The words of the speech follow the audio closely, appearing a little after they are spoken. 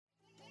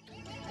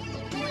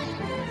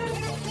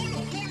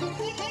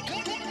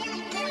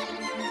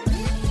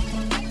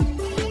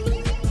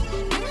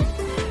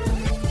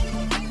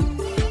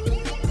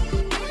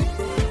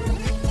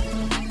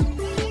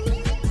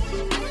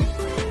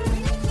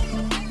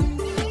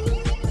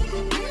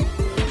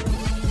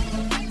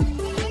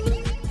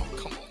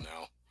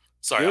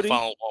Sorry, I'm Good evening.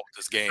 following along with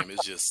this game.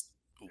 It's just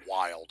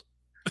wild.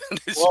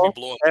 They should be Well,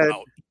 blowing them and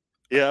out.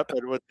 yep,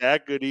 and with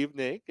that, good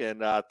evening,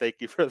 and thank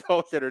you for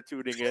those that are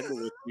tuning in to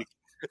this week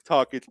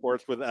Talking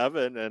Sports with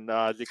Evan. And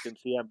as you can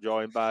see, I'm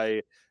joined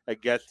by a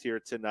guest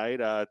here tonight,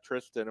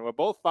 Tristan, and we're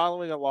both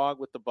following along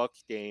with the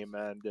Bucks game,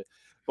 and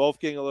both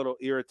getting a little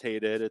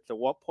irritated. It's a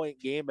 1 point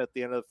game at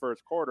the end of the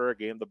first quarter, a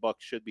game the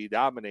Bucks should be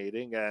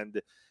dominating,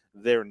 and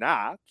they're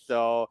not.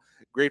 So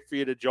great for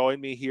you to join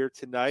me here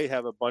tonight.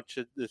 Have a bunch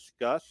to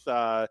discuss.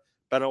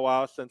 Been a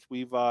while since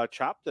we've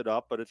chopped it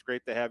up, but it's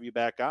great to have you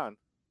back on.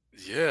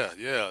 Yeah,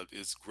 yeah.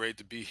 It's great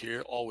to be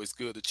here. Always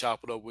good to chop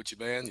it up with you,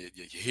 man.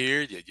 You're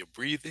here, you're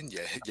breathing,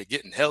 you're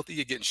getting healthy,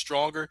 you're getting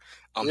stronger.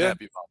 I'm Yeah,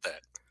 happy about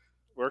that.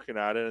 working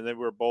on it, and then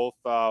we're both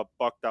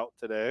bucked out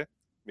today.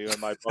 Me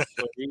and my Bucks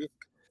hoodie.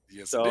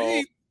 Yes, So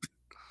indeed.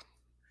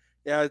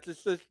 yeah,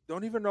 it's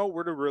don't even know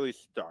where to really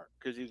start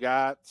because you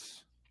got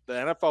the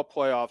NFL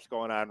playoffs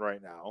going on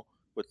right now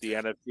with the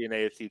Yeah. NFC and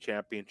AFC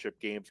championship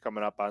games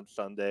coming up on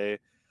Sunday.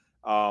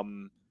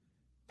 Um,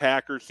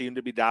 Packers seem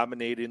to be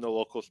dominating the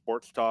local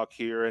sports talk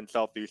here in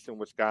southeastern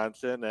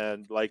Wisconsin,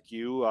 and like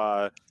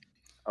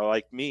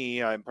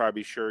me, I'm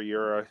probably sure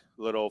you're a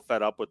little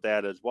fed up with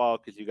that as well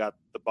because you got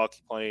the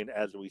Bucks playing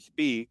as we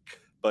speak.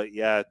 But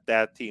yeah,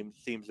 that team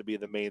seems to be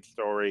the main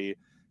story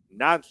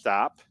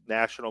nonstop.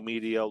 National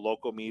media,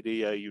 local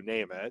media, you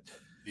name it.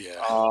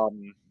 Yeah.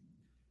 Um,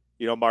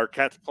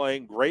 Marquette's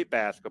playing great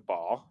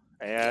basketball,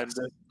 and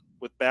Yes.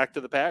 with back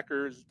to the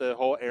Packers, the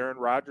whole Aaron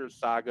Rodgers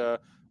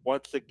saga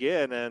once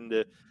again,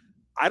 and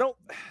I don't,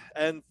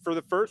 and for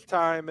the first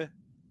time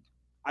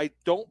I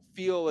don't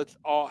feel it's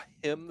all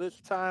him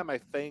this time. I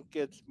think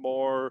it's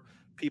more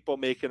people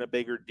making a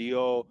bigger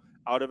deal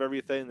out of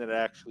everything than it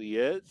actually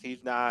is.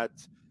 He's not,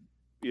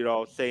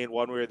 saying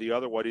one way or the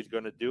other what he's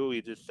going to do.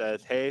 He just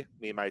says, "Hey,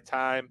 need my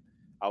time.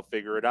 I'll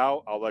figure it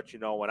out. I'll let you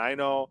know when I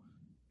know."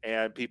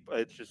 And people,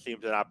 it just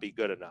seems to not be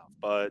good enough.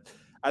 But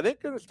I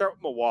think going to start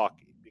with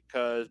Milwaukee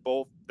because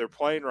both they're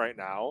playing right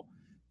now,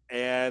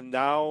 and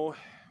now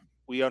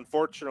we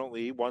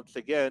unfortunately once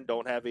again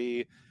don't have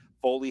a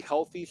fully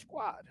healthy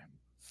squad.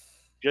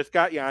 Just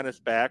got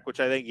Giannis back, which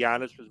I think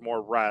Giannis was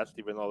more rest,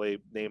 even though they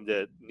named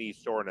it knee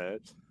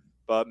soreness.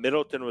 But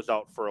Middleton was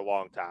out for a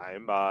long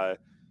time.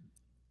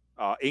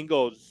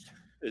 Ingles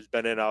has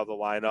been in out of the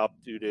lineup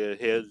due to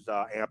his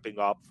amping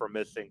up from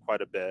missing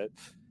quite a bit.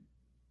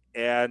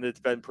 And it's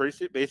been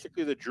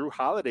basically the Drew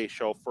Holiday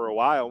show for a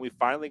while. And we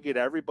finally get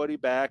everybody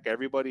back,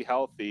 everybody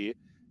healthy.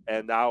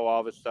 And now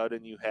all of a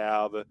sudden you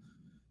have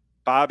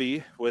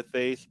Bobby with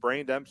a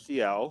sprained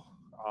MCL.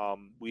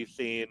 We've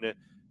seen a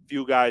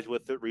few guys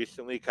with it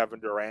recently, Kevin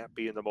Durant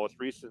being the most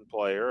recent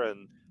player,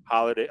 and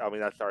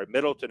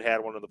Middleton had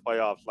one in the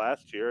playoffs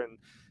last year, and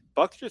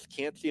Bucks just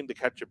can't seem to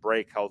catch a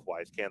break health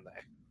wise, can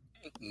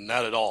they?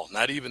 Not at all.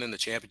 Not even in the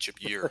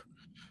championship year.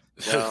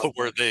 No.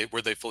 were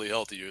they fully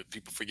healthy.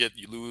 People forget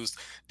you lose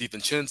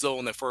DiVincenzo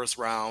in the first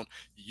round.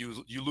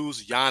 You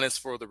lose Giannis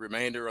for the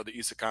remainder of the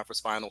Eastern Conference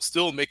Finals.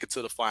 Still make it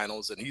to the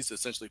finals, and he's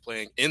essentially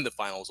playing in the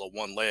finals on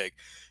one leg.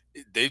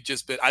 They've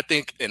just been. I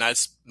think, and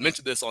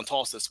mentioned this on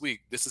Toss this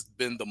week. This has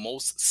been the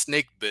most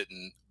snake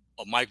bitten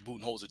a Mike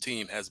Budenholzer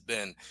team has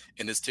been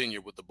in his tenure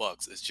with the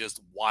Bucks. It's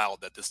just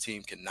wild that this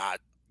team cannot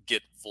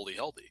get fully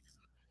healthy.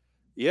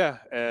 Yeah,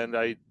 and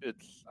I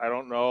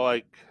don't know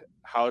like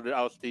how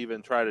else to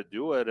even try to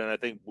do it, and I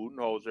think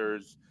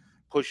Budenholzer's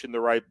pushing the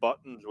right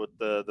buttons with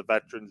the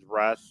veterans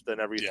rest and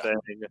Yeah.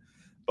 everything.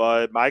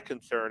 But my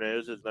concern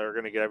is they're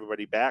going to get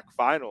everybody back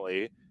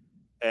finally.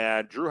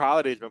 And Drew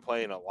Holiday's been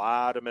playing a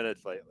lot of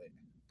minutes lately.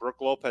 Brooke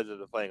Lopez has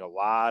been playing a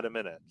lot of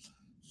minutes.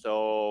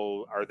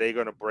 So are they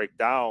going to break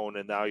down?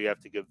 And now you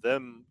have to give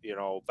them,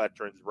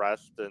 veterans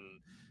rest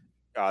and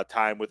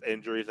time with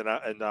injuries.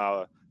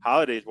 And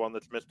Holiday's one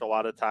that's missed a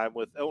lot of time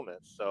with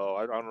illness. So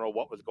I don't know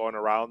what was going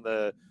around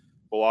the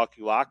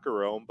Milwaukee locker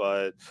room,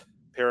 but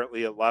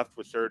apparently it left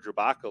with Serge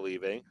Ibaka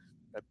leaving.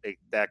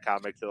 That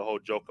comic to the whole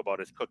joke about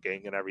his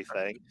cooking and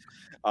everything.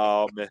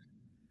 Um,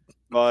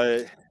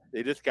 but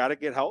they just got to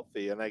get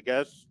healthy. And I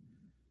guess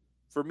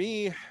for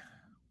me,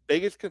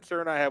 biggest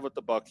concern I have with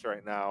the Bucks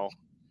right now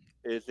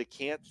is they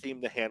can't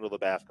seem to handle the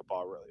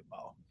basketball really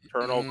well.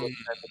 Turnovers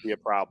Mm, tend to be a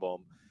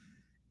problem.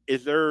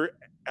 Is there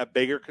a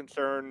bigger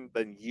concern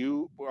than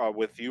you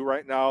with you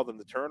right now than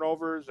the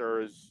turnovers,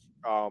 or is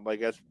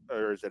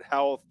it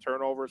health,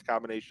 turnovers,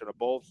 combination of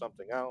both,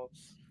 something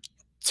else?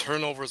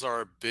 Turnovers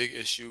are a big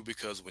issue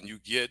because when you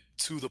get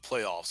to the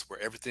playoffs where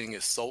everything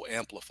is so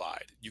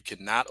amplified, you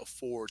cannot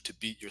afford to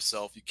beat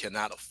yourself. You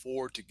cannot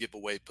afford to give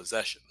away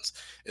possessions,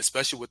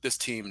 especially with this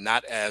team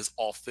not as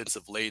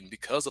offensive laden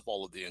because of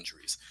all of the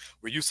injuries.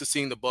 We're used to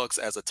seeing the Bucks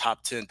as a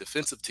top 10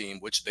 defensive team,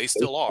 which they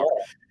still are,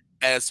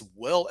 as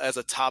well as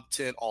a top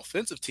 10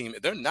 offensive team.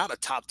 They're not a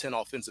top 10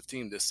 offensive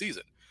team this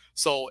season.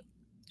 So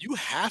you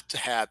have to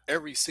have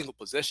every single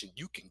possession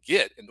you can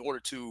get in order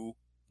to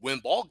win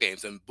ball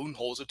games. And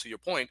Budenholzer, to your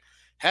point,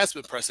 has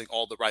been pressing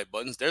all the right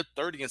buttons. They're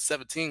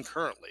 30-17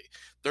 currently,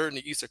 third in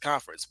the Eastern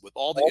Conference. With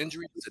all the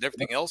injuries and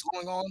everything else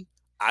going on,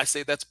 I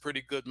say that's a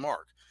pretty good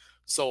mark.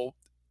 So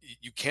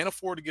you can't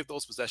afford to give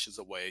those possessions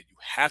away. You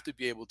have to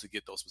be able to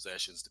get those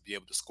possessions to be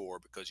able to score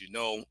because you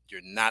know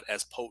you're not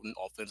as potent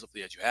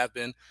offensively as you have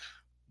been.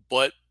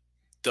 But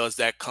does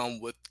that come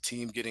with the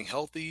team getting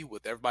healthy,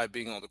 with everybody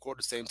being on the court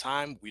at the same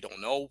time? We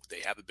don't know.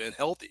 They haven't been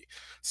healthy.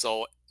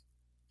 So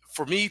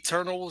for me,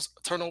 turnovers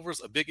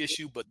a big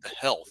issue, but the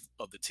health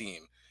of the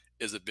team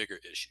is a bigger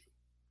issue.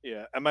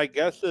 Yeah, and my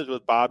guess is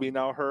with Bobby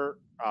now hurt,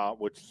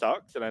 which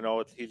sucks, and I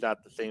know he's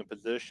not the same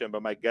position,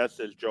 but my guess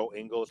is Joe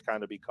Ingles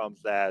kind of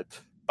becomes that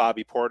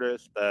Bobby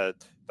Portis, the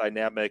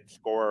dynamic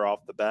scorer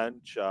off the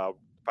bench,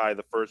 probably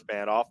the first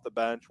man off the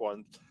bench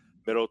once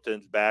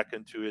Middleton's back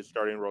into his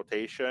starting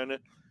rotation.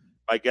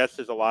 My guess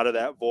is a lot of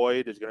that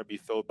void is going to be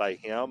filled by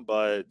him,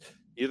 but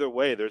either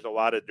way, there's a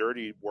lot of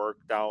dirty work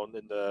down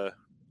in the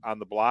on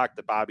the block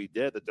that Bobby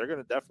did that they're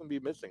going to definitely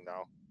be missing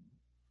now.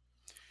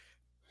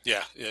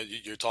 Yeah, yeah,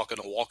 you're talking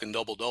a walking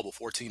double double,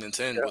 14 and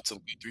 10 with some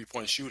good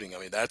 3-point shooting. I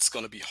mean, that's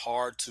going to be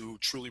hard to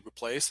truly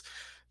replace.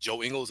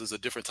 Joe Ingles is a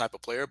different type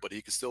of player, but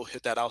he can still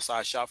hit that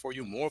outside shot for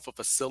you. More of a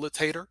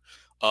facilitator.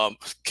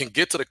 Can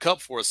get to the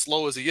cup for as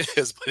slow as he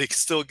is, but he can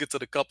still get to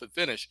the cup and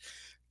finish.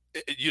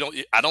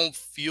 I don't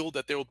feel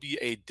that there will be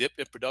a dip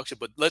in production,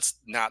 but let's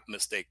not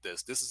mistake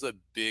this. This is a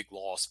big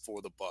loss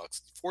for the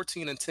Bucks.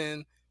 14 and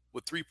 10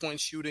 with 3-point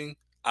shooting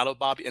out of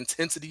Bobby,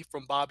 intensity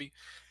from Bobby.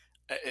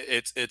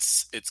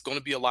 It's going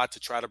to be a lot to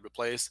try to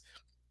replace.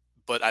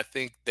 But I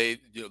think they,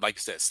 like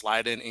you said,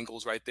 slide in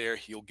Ingles right there.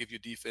 He'll give you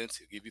defense.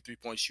 He'll give you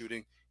 3-point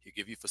shooting. He'll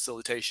give you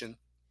facilitation.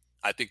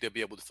 I think they'll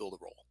be able to fill the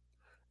role.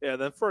 Yeah,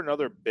 then for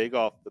another big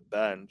off the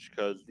bench,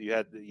 because you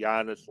had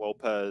Giannis,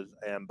 Lopez,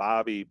 and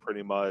Bobby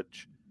pretty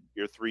much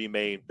your three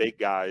main big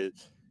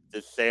guys.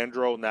 Does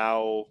Sandro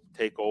now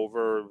take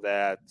over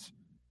that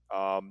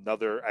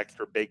another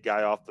extra big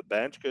guy off the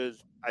bench?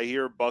 Because I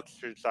hear Bucks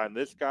should sign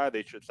this guy,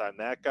 they should sign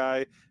that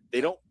guy. They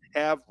don't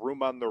have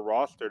room on their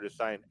roster to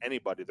sign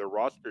anybody. Their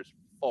roster's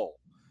full.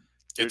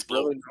 It's There's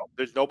really bloated.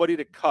 there's nobody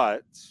to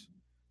cut.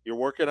 You're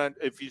working on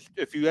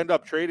if you end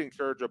up trading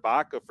Serge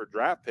Ibaka for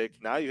draft picks,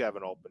 now you have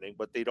an opening,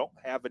 but they don't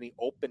have any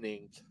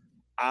openings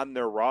on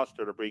their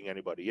roster to bring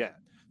anybody in.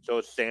 So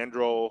is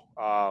Sandro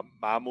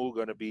Mamu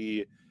going to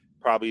be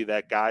probably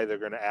that guy they're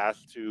going to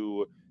ask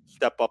to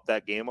step up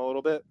that game a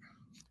little bit?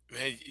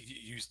 Man,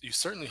 you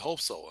certainly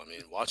hope so. I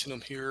mean, watching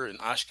him here in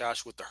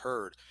Oshkosh with the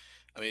herd,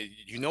 I mean,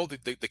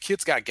 the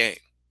kid's got game.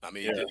 I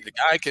mean, Yeah. the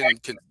guy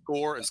can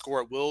score and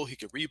score at will. He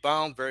can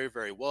rebound very,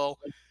 very well.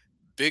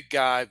 Big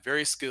guy,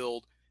 very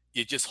skilled.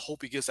 You just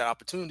hope he gets that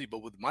opportunity.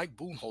 But with Mike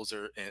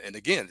Boonhoser, and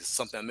again, this is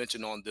something I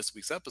mentioned on this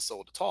week's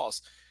episode, the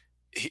toss,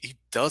 he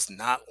does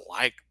not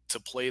like to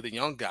play the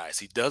young guys.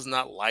 He does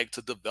not like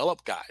to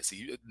develop guys.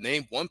 He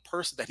named one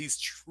person that he's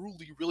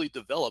truly, really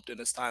developed in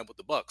his time with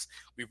the Bucks.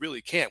 We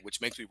really can't, which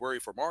makes me worry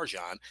for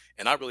Marjan.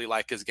 And I really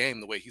like his game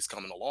the way he's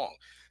coming along.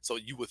 So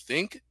you would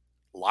think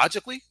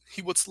logically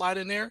he would slide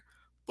in there,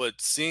 but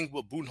seeing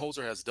what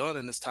Budenholzer has done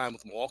in his time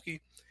with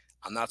Milwaukee,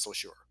 I'm not so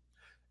sure.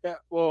 Yeah,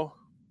 well,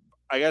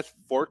 I guess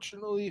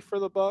fortunately for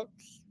the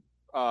Bucks,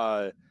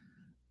 uh,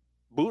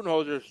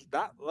 Budenholzer's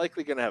not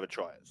likely going to have a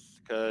choice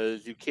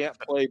because you can't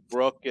play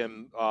Brook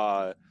and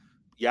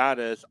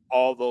Giannis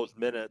all those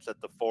minutes at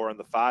the 4 and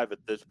the 5 at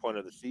this point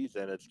of the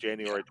season. It's Yeah.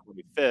 January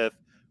 25th.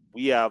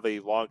 We have a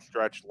long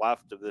stretch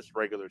left of this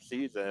regular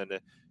season.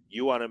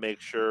 You want to make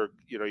sure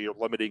you're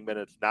limiting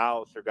minutes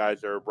now, so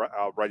guys are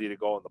ready to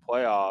go in the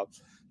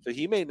playoffs. So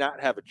he may not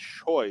have a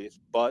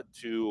choice but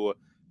to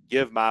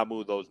give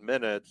Mamu those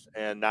minutes,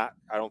 and not.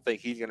 I don't think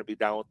he's going to be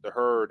down with the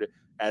herd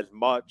as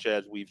much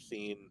as we've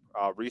seen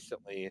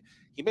recently.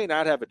 He may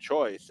not have a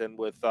choice, and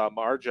with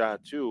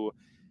Marjan too,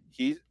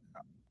 he's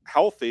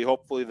healthy.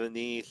 Hopefully, the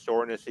knee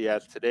soreness he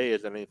has today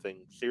isn't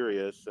anything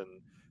serious. And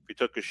if he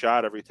took a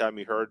shot every time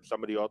he heard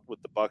somebody else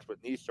with the Bucks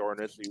with knee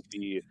soreness, he'd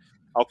be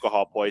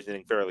alcohol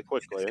poisoning fairly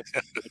quickly. It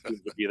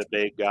seems to be the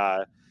big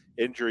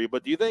injury.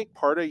 But do you think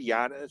part of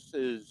Giannis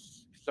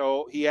is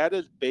so he had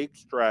his big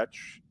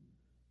stretch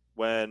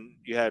when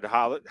you had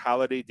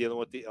Holiday dealing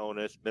with the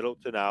illness,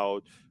 Middleton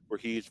out, where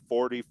he's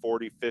 40,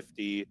 40,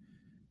 50,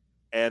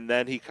 and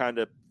then he kind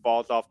of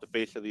falls off the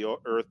face of the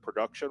earth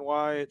production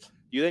wise.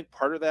 Do you think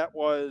part of that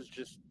was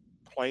just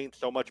playing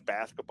so much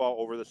basketball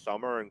over the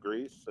summer in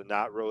Greece and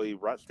not really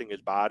resting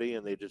his body,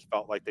 and they just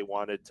felt like they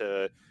wanted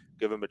to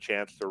give him a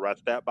chance to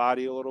rest that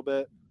body a little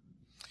bit?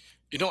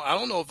 I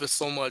don't know if it's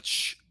so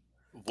much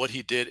what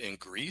he did in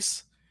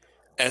Greece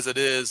as it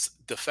is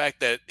the fact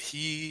that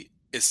he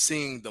is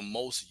seeing the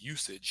most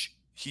usage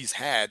he's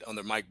had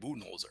under Mike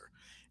Budenholzer,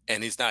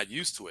 and he's not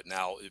used to it.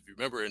 Now, if you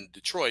remember in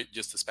Detroit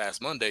just this past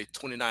Monday,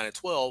 29 and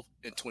 12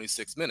 in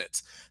 26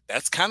 minutes.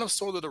 That's kind of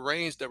sort of the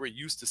range that we're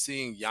used to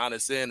seeing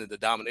Giannis in and the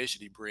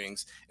domination he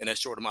brings in that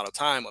short amount of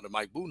time under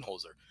Mike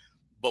Budenholzer.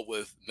 But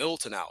with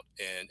Middleton out,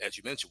 and as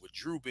you mentioned, with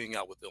Drew being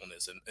out with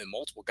illness and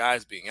multiple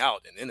guys being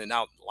out and in and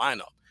out in the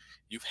lineup,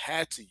 you've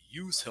had to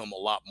use him a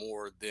lot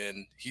more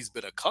than he's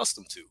been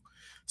accustomed to.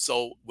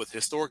 So with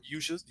historic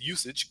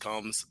usage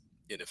comes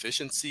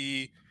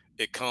inefficiency.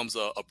 It comes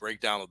a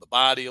breakdown of the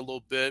body a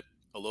little bit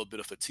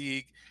of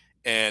fatigue.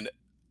 And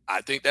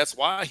I think that's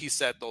why he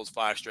sat those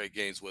 5 straight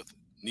games with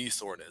knee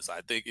soreness.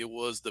 I think it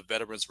was the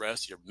veterans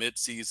rest, your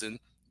midseason,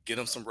 get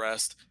him some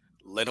rest,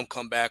 let him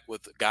come back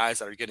with guys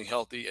that are getting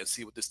healthy and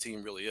see what this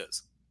team really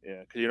is.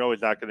 Yeah, because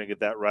he's not going to get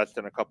that rest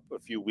in a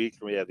few weeks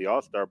when we have the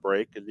All Star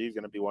break, because he's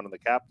going to be one of the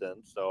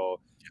captains, so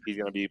he's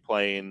going to be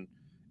playing.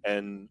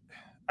 And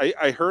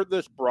I heard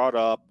this brought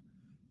up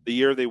the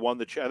year they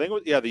won I think it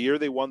was, the year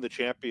they won the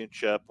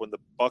championship when the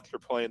Bucks were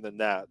playing the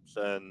Nets,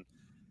 and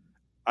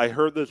I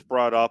heard this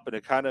brought up, and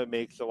it kind of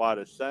makes a lot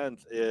of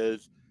sense.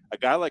 Is a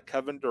guy like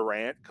Kevin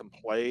Durant can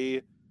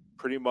play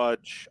pretty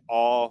much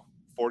all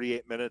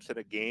 48 minutes in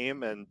a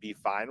game and be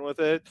fine with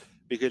it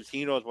because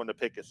he knows when to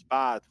pick his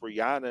spots, where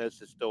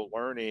Giannis is still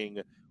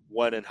learning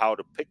when and how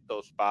to pick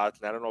those spots.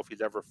 And I don't know if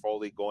he's ever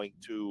fully going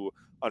to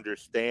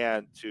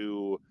understand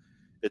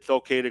it's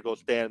okay to go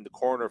stand in the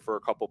corner for a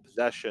couple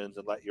possessions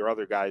and let your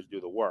other guys do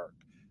the work.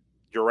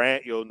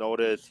 Durant, you'll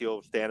notice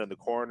he'll stand in the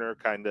corner,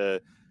 kind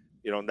of,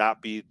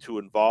 not be too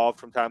involved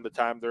from time to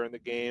time during the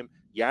game.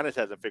 Giannis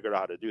hasn't figured out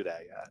how to do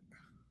that yet.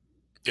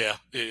 Yeah,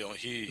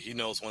 he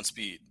knows one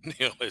speed.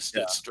 It's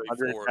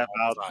straightforward 110 all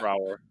miles the per time.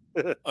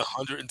 hour.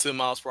 110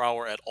 miles per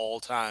hour at all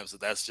times. So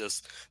that's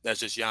just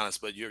Giannis.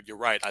 But you're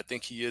right. I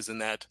think he is in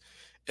that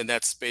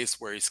space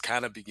where he's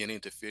kind of beginning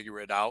to figure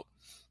it out.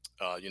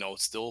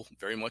 Still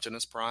very much in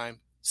his prime.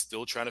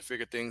 Still trying to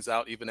figure things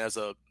out, even as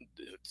a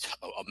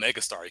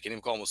megastar. You can't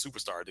even call him a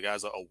superstar. The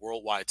guy's a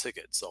worldwide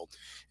ticket. So,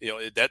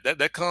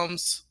 that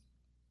comes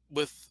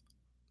with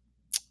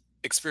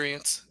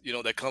experience,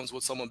 that comes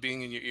with someone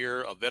being in your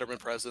ear, a veteran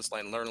presence,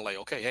 like learning, like,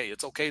 okay, hey,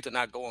 it's okay to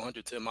not go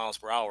 110 miles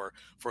per hour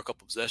for a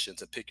couple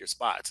possessions and pick your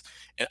spots.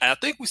 And I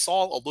think we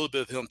saw a little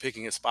bit of him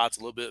picking his spots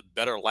a little bit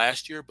better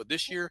last year, but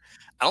this year,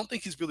 I don't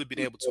think he's really been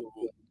able to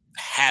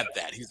have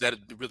that. He's not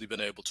really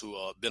been able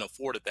to been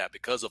afforded that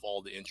because of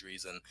all the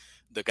injuries and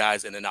the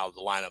guys in and out of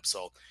the lineup.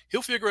 So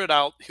he'll figure it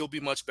out. He'll be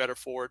much better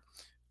for it.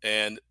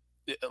 And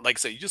like I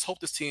say, you just hope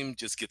this team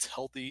just gets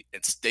healthy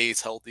and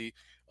stays healthy,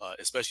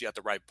 especially at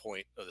the right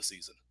point of the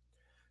season.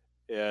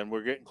 And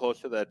we're getting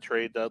close to that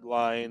trade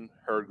deadline.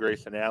 Heard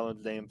Grayson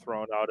Allen's name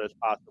thrown out as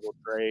possible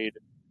trade.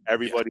 Yeah.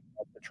 Everybody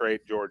wants to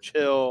trade George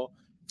Hill.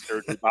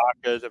 Serge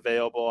Ibaka is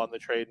available on the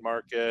trade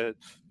market.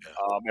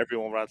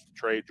 Everyone wants to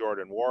trade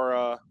Jordan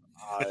Wara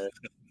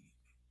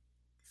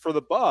for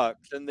the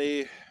Bucks, and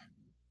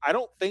I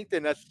don't think they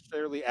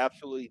necessarily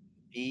absolutely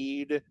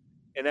need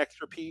an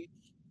extra piece,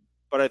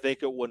 but I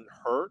think it wouldn't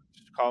hurt.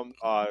 Come,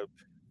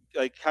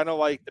 like kind of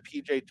like the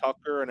PJ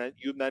Tucker, and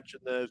you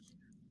mentioned this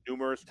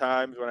numerous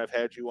times when I've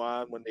had you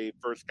on when they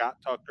first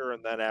got Tucker,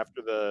 and then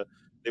after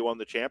they won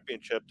the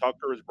championship,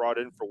 Tucker was brought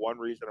in for one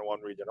reason and one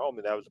reason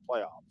only. That was the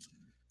playoffs.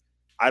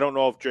 I don't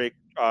know if Jake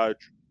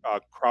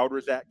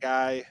Crowder's that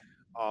guy,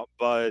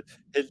 but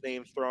his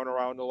name's thrown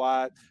around a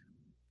lot.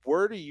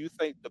 Where do you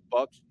think the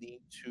Bucks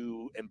need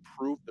to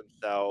improve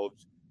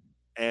themselves,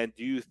 and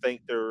do you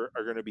think they are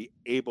going to be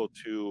able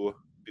to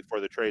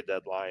before the trade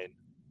deadline?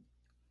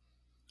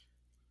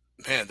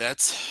 Man,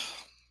 that's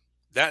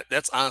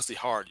honestly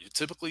hard. You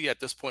typically at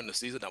this point in the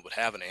season, I would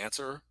have an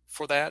answer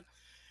for that.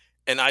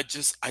 And I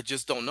just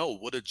don't know.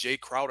 Would a Jay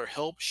Crowder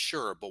help?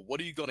 Sure, but what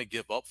are you going to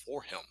give up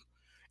for him?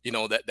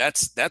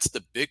 That's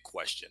the big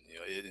question.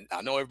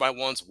 I know everybody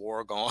wants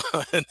War gone,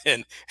 and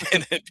then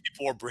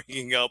people are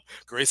bringing up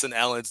Grayson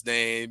Allen's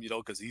name,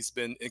 because he's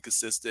been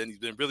inconsistent. He's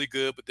been really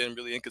good, but then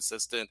really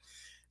inconsistent.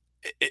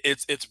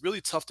 It's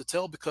really tough to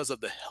tell because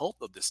of the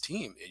health of this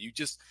team. And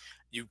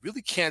you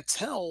really can't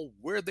tell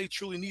where they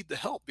truly need the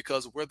help,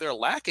 because where they're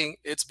lacking,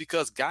 it's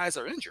because guys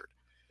are injured,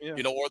 Yeah.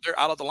 or they're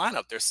out of the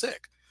lineup, they're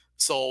sick.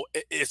 So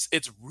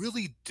it's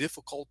really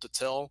difficult to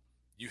tell.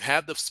 You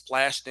have the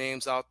splash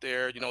names out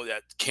there,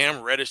 that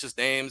Cam Reddish's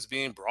names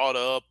being brought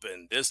up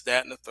and this,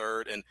 that, and the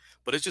third.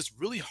 But it's just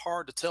really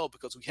hard to tell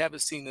because we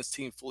haven't seen this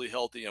team fully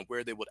healthy and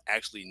where they would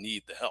actually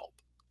need the help.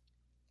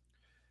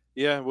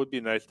 Yeah, it would be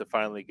nice to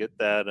finally get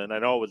that. And I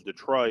know it was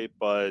Detroit,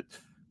 but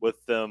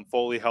with them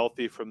fully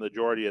healthy for the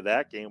majority of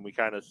that game, we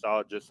kind of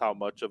saw just how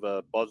much of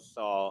a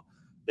buzzsaw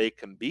they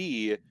can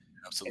be.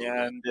 Absolutely.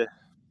 And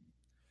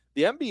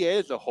the NBA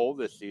as a whole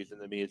this season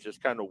to me is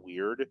just kind of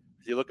weird.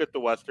 If you look at the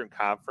Western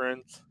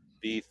Conference,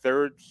 the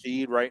third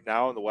seed right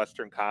now in the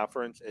Western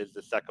Conference is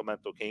the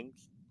Sacramento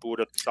Kings. Who would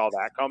have saw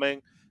that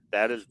coming?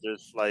 That is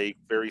just like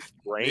very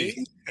strange.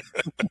 Me?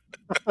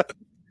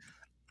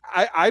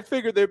 I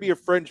figured there'd be a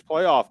fringe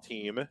playoff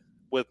team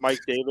with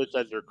Mike Davis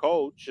as their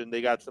coach, and they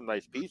got some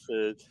nice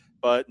pieces,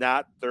 but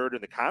not third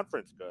in the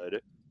conference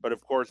good. But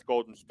of course,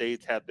 Golden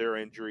State's had their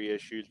injury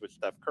issues with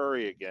Steph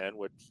Curry again,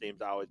 which seems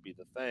to always be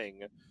the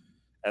thing.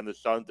 And the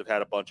Suns have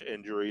had a bunch of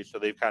injuries, so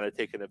they've kind of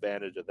taken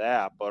advantage of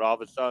that. But all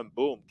of a sudden,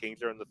 boom,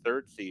 Kings are in the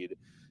third seed.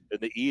 In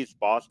the East,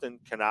 Boston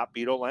cannot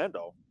beat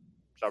Orlando.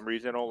 For some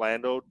reason,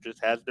 Orlando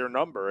just has their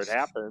number. It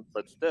happens,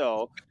 but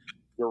still,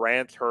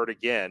 Durant's hurt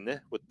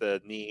again with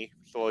the knee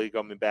slowly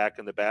coming back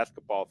in the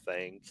basketball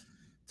thing.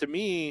 To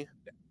me,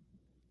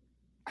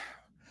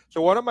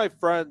 so one of my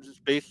friends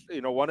is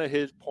one of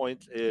his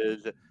points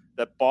is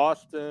that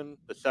Boston,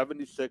 the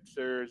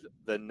 76ers,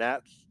 the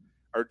Nets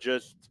are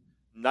just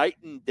night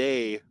and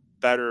day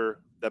better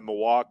than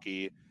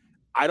Milwaukee.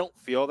 I don't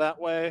feel that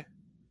way.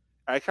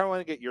 I kind of want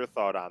to get your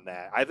thought on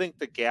that. I think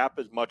the gap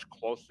is much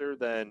closer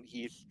than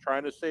he's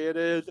trying to say it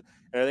is,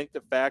 and I think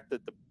the fact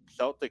that the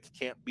Celtics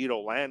can't beat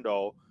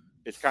Orlando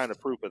is kind of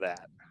proof of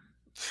that.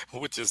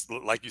 Which is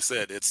like you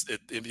said,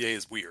 NBA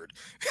is weird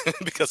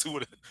because who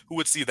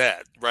would see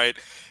that, right?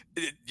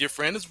 Your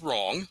friend is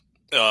wrong.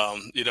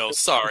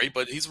 Sorry,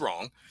 but he's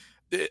wrong.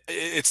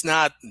 It's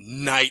not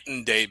night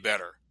and day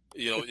better.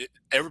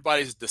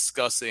 Everybody's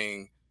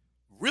discussing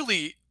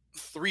really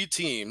three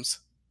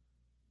teams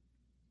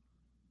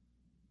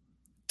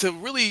to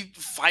really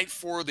fight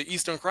for the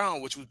Eastern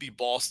Crown, which would be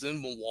Boston,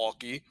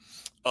 Milwaukee,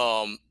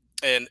 um,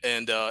 and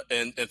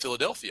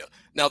Philadelphia.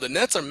 Now the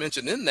Nets are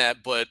mentioned in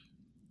that, but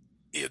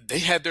they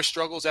had their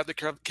struggles after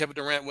Kevin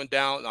Durant went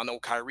down. I know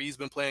Kyrie's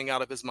been playing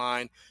out of his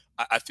mind.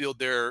 I feel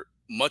they're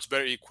much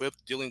better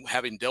equipped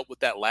having dealt with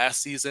that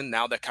last season.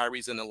 Now that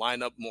Kyrie's in the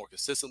lineup more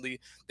consistently,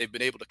 they've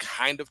been able to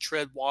kind of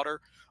tread water,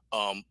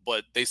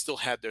 but they still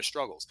had their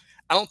struggles.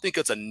 I don't think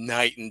it's a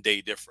night and day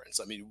difference.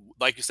 I mean,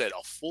 like you said,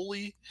 a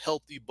fully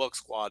healthy Buck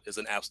squad is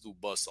an absolute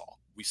buzzsaw.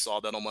 We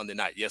saw that on Monday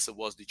night. Yes, it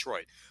was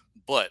Detroit,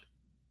 but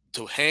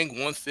to hang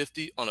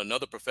 150 on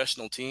another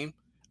professional team,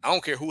 I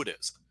don't care who it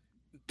is,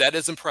 that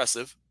is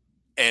impressive.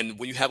 And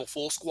when you have a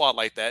full squad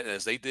like that,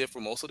 as they did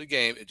for most of the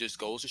game, it just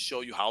goes to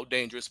show you how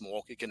dangerous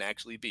Milwaukee can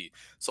actually be.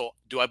 So,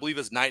 do I believe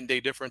it's night and day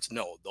difference?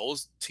 No,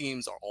 those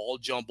teams are all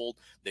jumbled.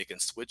 They can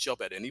switch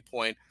up at any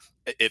point.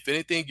 If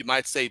anything, you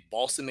might say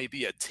Boston may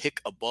be a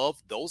tick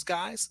above those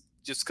guys,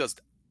 just because,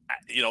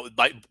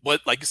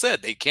 like you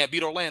said, they can't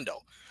beat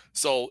Orlando.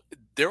 So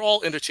they're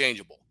all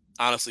interchangeable.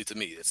 Honestly, to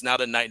me, it's not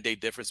a night and day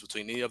difference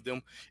between any of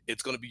them.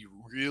 It's going to be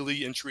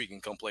really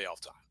intriguing come playoff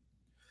time.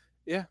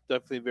 Yeah,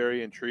 definitely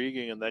very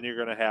intriguing. And then you're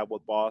going to have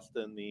with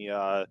Boston they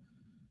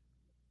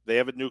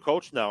have a new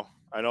coach now.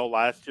 I know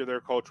last year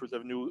their coach was a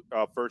new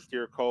first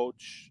year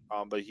coach,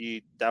 but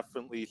he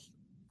definitely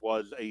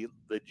was a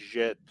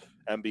legit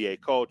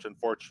NBA coach.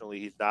 Unfortunately,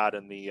 he's not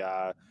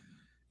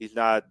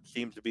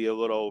seems to be a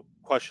little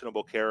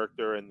questionable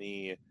character in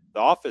the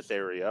office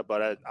area,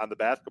 but on the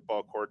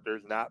basketball court,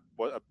 there's not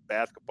a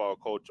basketball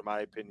coach, in my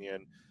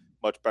opinion,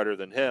 much better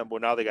than him. Well,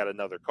 now they got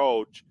another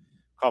coach.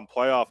 Come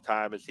playoff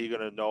time, is he going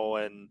to know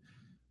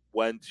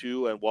when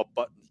to and what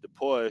buttons to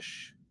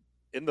push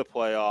in the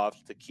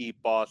playoffs to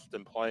keep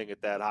Boston playing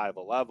at that high of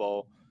a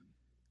level?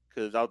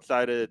 Because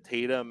outside of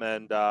Tatum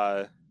and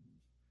why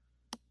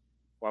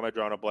am I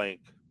drawing a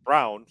blank?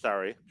 Brown,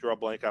 sorry, draw a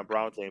blank on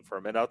Brown's name for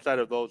a minute. Outside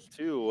of those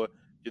two,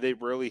 do they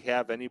really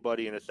have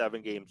anybody in a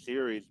 7-game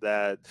series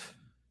that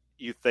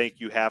you think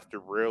you have to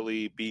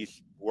really be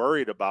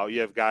worried about? You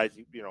have guys,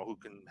 who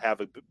can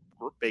have a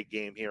big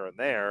game here and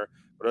there,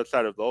 but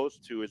outside of those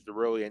two, is there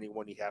really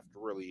anyone you have to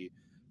really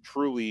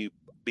truly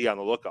be on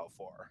the lookout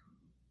for?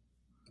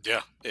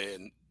 Yeah,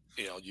 and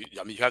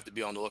you have to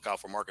be on the lookout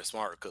for Marcus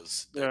Smart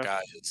because that Yeah,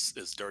 guy is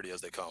as dirty as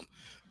they come.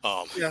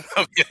 yeah,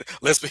 I mean,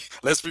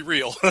 let's be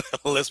real.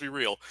 Let's be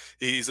real.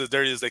 He's as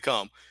dirty as they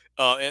come.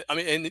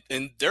 And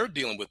they're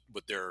dealing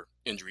with their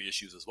injury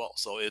issues as well.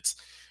 So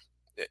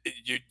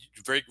you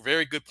very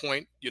very good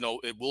point.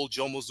 It will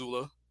Joe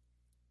Mazzulla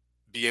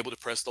be able to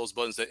press those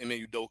buttons that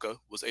Ime Udoka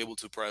was able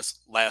to press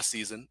last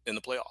season in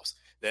the playoffs?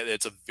 That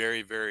it's a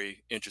very,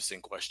 very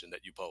interesting question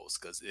that you pose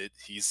because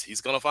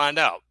he's going to find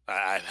out.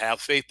 I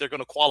have faith they're going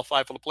to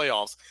qualify for the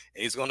playoffs,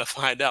 and he's going to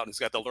find out. And he's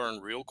got to learn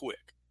real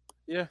quick.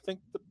 yeah. I think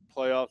the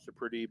playoffs are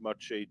pretty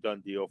much a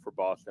done deal for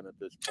Boston at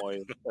this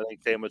point. I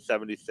think same with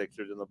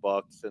 76ers and the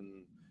Bucks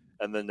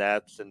and the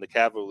Nets and the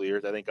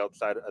Cavaliers. I think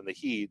outside and the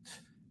Heat.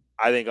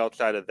 I think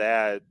outside of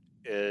that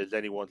is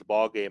anyone's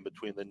ball game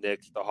between the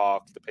Knicks, the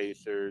Hawks, the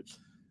Pacers,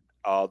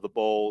 the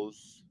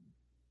Bulls.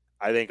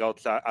 I think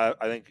I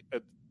think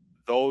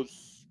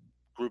those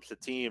groups of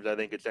teams. I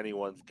think it's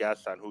anyone's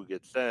guess on who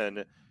gets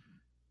in.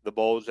 The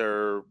Bulls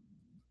are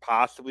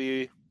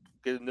possibly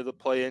getting to the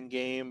play-in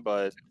game,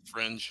 but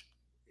Fringe.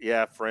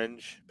 yeah,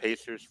 fringe.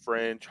 Pacers,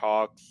 fringe.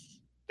 Hawks.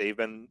 They've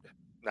been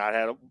not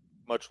had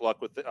much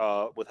luck with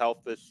health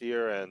this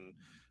year, and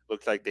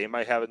looks like they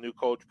might have a new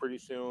coach pretty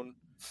soon.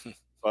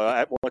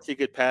 Once you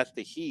get past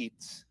the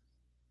Heat,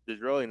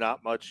 there's really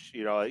not much.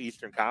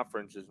 Eastern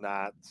Conference is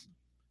not.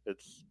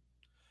 It's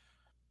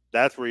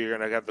that's where you're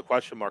going to have the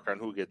question mark on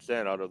who gets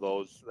in out of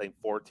those. I think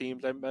 4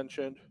 teams I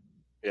mentioned.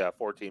 Yeah,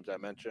 4 teams I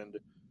mentioned.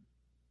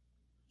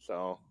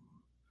 So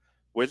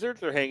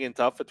Wizards are hanging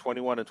tough at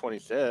 21 and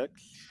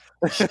 26.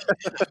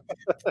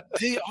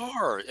 They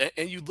are,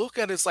 and you look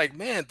at it, it's like,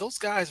 man, those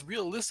guys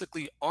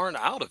realistically aren't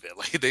out of it.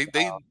 Like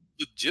they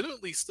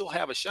legitimately still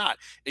have a shot.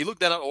 And you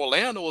looked at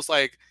Orlando, it's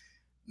like,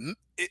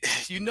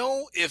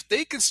 if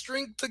they could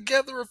string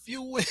together a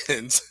few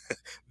wins,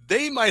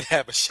 they might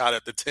have a shot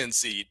at the 10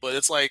 seed. But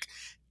it's like,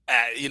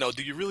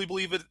 do you really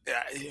believe it?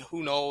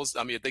 Who knows?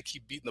 I mean, if they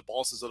keep beating the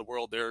bosses of the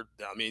world,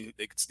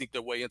 they could sneak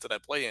their way into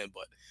that play-in.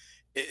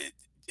 But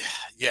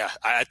yeah,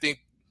 I think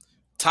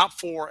top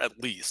 4 at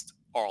least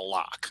are a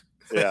lock.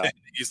 Yeah.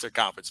 Eastern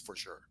Conference for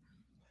sure.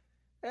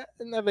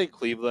 And I think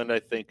Cleveland, I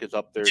think, is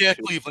up there Yeah,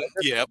 too. Cleveland.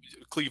 Yeah,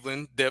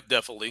 Cleveland.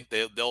 Definitely.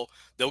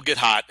 They'll get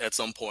hot at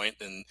some point,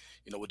 and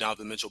with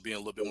Donovan Mitchell being a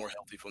little bit more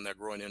healthy from that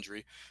groin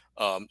injury,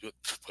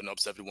 putting up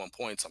 71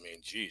 points. I mean,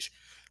 geez,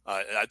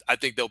 I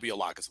think they'll be a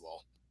lock as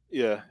well.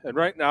 Yeah, and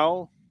right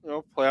now,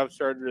 playoffs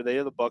started today.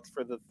 The Bucks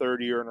for the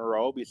third year in a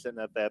row be sitting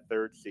at that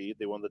third seed.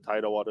 They won the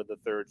title out of the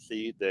third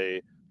seed.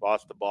 They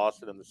lost to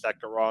Boston in the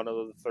second round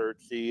of the third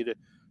seed.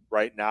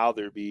 Right now,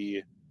 there'd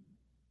be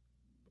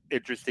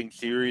interesting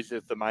series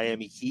if the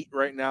Miami Heat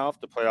right now, if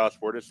the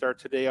playoffs were to start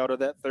today out of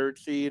that third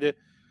seed.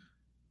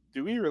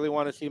 Do we really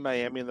want to see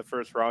Miami in the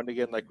first round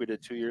again like we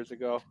did 2 years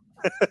ago?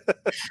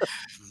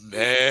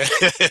 Man,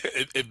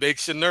 it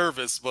makes you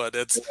nervous, but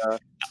Yeah.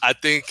 I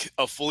think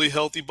a fully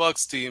healthy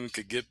Bucks team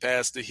could get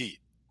past the Heat.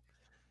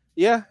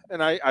 Yeah,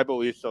 and I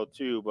believe so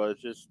too, but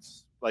it's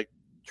just like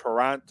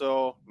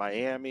Toronto,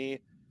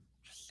 Miami,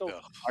 just so Yeah.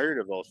 tired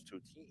of those two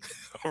teams.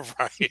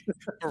 Right,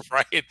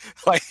 right.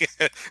 Like,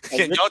 And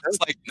can Nick y'all Nurse,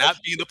 just like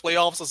not be in the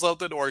playoffs or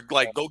something, or yeah,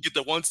 like go get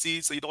the one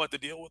seed so you don't have to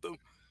deal with them?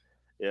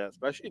 yeah,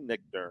 especially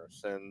Nick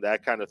Nurse, and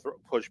that kind of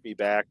pushed me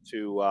back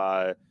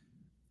to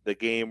the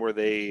game where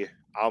they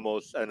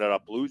almost ended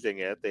up losing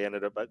it. They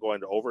ended up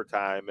going to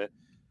overtime.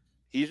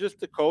 He's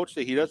just a coach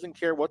that he doesn't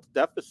care what the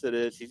deficit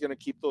is. He's going to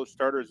keep those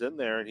starters in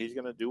there, and he's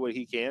going to do what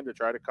he can to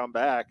try to come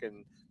back.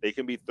 And they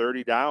can be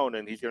 30 down,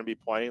 and he's going to be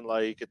playing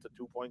like it's a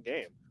 2-point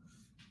game.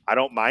 I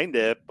don't mind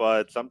it,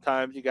 but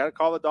sometimes you got to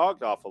call the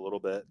dogs off a little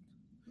bit.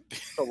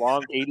 It's a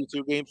long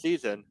 82 game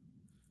season.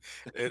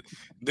 It,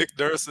 Nick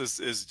Nurse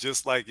is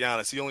just like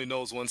Giannis. He only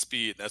knows one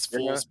speed, and that's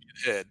full Yeah. speed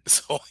ahead.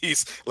 So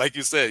he's like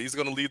you said, he's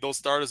going to leave those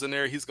starters in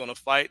there. He's going to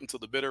fight until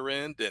the bitter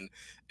end,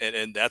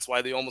 and that's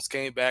why they almost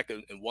came back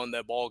and won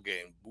that ball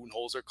game.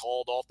 Budenholzer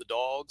called off the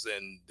dogs,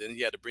 and then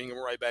he had to bring him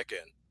right back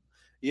in.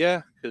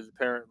 Yeah, because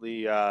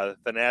apparently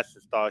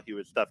Thanasis thought he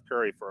was Steph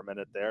Curry for a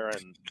minute there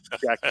and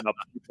jacking up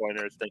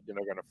 2-pointers thinking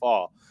they're going to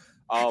fall.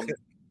 Um,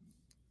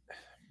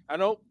 I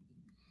know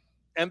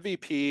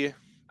MVP.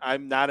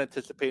 I'm not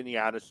anticipating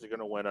Giannis is going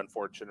to win.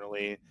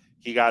 Unfortunately,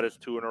 he got his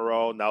 2 in a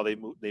row. Now they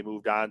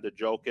moved on to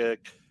Jokic.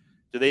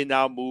 Do they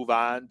now move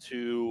on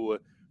to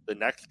the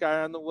next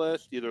guy on the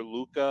list, either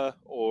Luka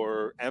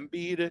or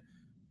Embiid,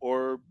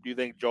 or do you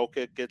think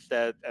Jokic gets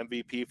that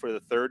MVP for the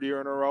third year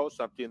in a row?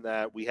 Something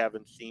that we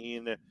haven't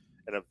seen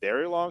in a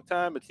very long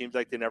time. It seems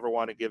like they never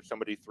want to give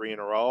somebody 3 in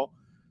a row.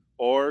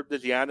 Or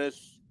does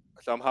Giannis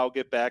somehow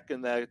get back in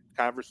that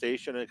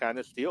conversation and kind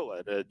of steal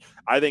it?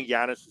 I think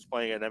Giannis is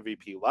playing at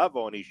MVP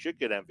level and he should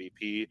get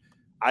MVP.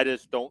 I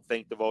just don't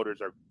think the voters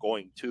are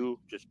going to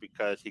just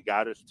because he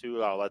got us to.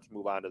 Let's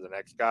move on to the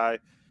next guy.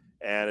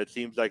 And it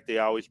seems like they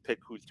always pick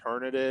whose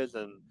turn it is.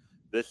 And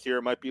this year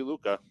it might be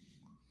Luka.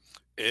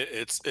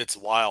 It's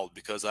wild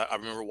because I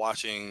remember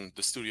watching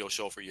the studio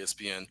show for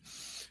ESPN.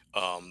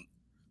 Um,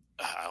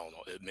 I don't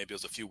know, maybe it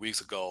was a few weeks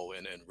ago,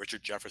 and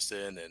Richard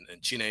Jefferson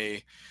and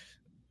Chine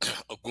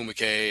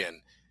Ogumike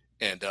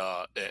and Who's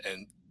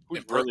and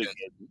really Perkins.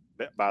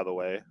 good, by the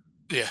way.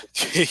 Yeah,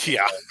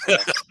 yeah.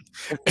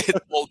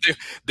 Well,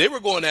 they were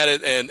going at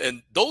it,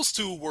 and those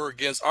two were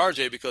against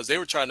RJ because they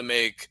were trying to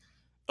make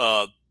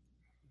uh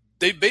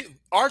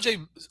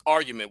RJ's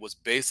argument was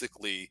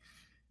basically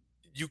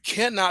you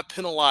cannot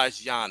penalize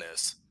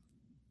Giannis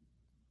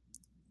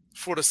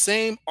for the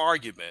same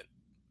argument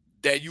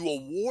that you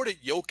awarded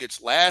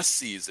Jokic last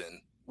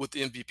season with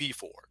the MVP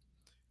for.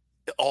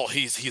 Oh,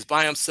 he's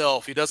by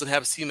himself. He doesn't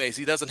have teammates.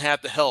 He doesn't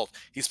have the health.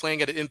 He's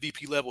playing at an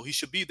MVP level. He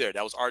should be there.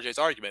 That was RJ's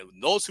argument.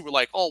 And those who were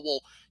like, oh,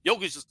 well,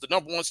 Jokic is the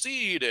number one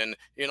seed, and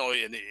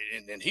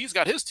and he's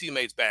got his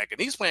teammates back,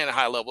 and he's playing at a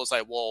high level. It's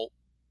like, well,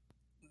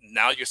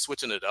 now you're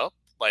switching it up.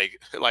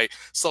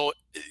 So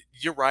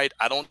you're right.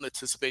 I don't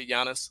anticipate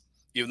Giannis,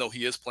 even though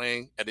he is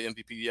playing at the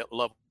MVP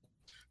level,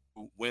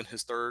 to win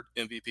his third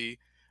MVP.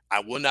 I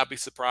would not be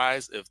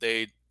surprised if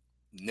they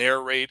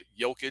narrate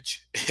Jokic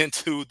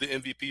into the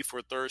MVP for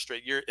a third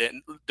straight year.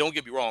 And don't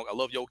get me wrong, I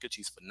love Jokic.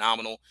 He's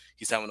phenomenal.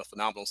 He's having a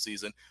phenomenal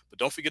season. But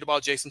don't forget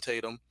about Jason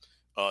Tatum.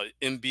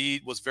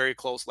 Embiid was very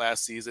close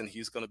last season.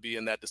 He's going to be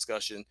in that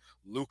discussion.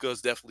 Luka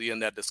is definitely in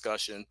that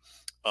discussion.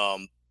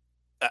 Um,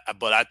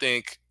 but I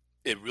think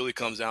it really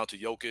comes down to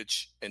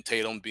Jokic and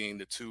Tatum being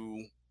the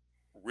two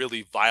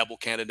really viable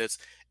candidates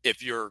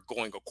if you're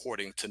going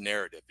according to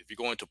narrative. If you're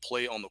going to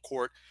play on the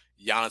court,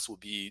 Giannis will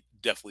be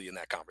definitely in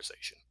that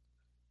conversation.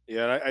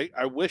 Yeah,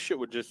 I wish it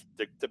would just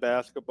stick to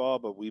basketball,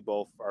 but we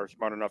both are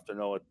smart enough to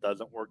know it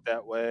doesn't work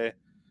that way.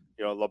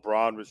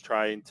 LeBron was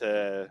trying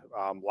to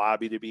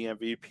lobby to be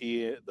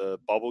MVP the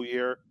bubble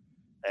year,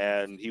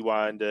 and he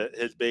wanted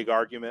his big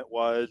argument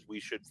was we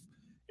should,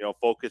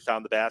 focus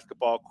on the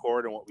basketball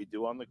court and what we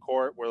do on the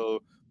court. Where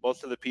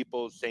most of the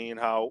people saying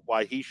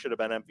why he should have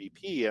been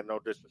MVP, and no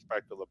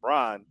disrespect to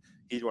LeBron,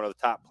 he's one of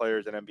the top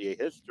players in NBA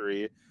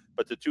history.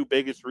 But the two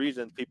biggest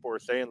reasons people were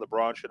saying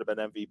LeBron should have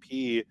been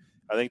MVP,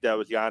 I think that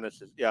was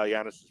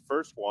Giannis's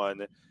first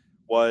one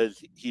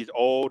was he's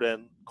old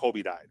and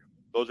Kobe died.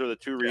 Those are the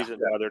two Yeah.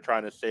 reasons why they're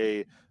trying to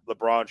say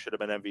LeBron should have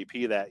been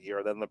MVP that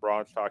year. Then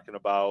LeBron's talking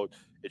about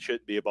it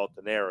shouldn't be about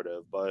the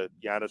narrative, but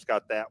Giannis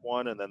got that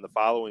one, and then the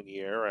following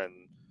year,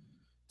 and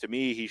to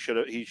me, he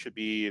should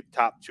be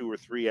top 2 or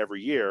 3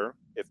 every year,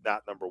 if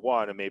not number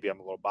one. And maybe I'm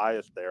a little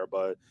biased there,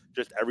 but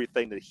just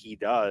everything that he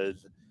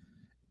does,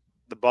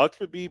 the Bucks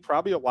would be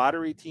probably a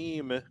lottery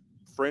team,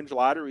 fringe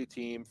lottery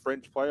team,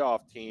 fringe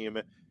playoff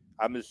team.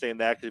 I'm just saying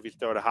that because if you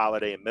still had a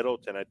Holiday in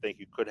Middleton, I think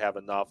you could have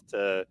enough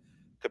to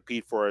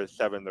compete for a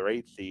 7 or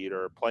 8 seed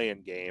or a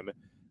play-in game.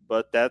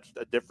 But that's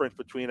a difference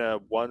between a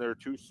 1 or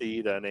 2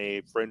 seed and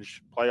a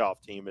fringe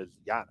playoff team is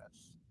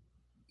Giannis.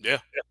 Yeah.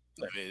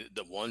 I mean,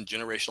 the one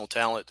generational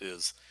talent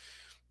is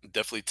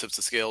definitely tips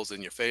the scales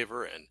in your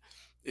favor. And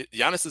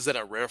Giannis is in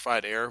a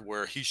rarefied air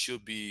where he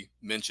should be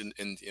mentioned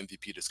in the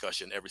MVP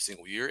discussion every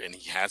single year, and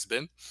he has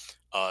been.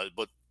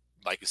 But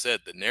like you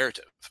said, the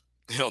narrative,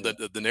 Yeah.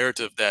 the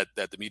narrative that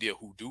the media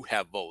who do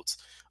have votes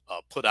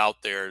put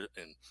out there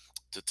and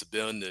to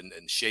bend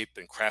and shape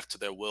and craft to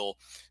their will,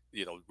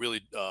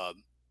 really,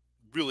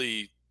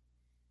 really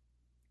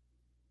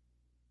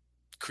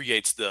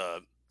creates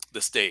the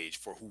stage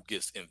for who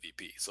gets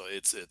MVP. So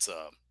it's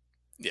a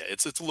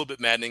little bit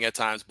maddening at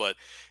times, but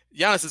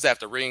Giannis is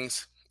after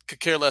rings.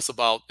 Could care less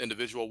about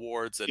individual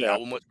awards, and I Yeah.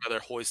 would much rather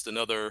hoist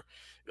another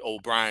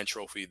O'Brien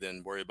trophy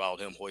than worry about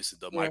him hoisting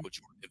the Yeah. Michael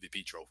Jordan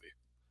MVP trophy.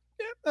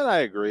 And I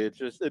agree. It's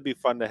just it'd be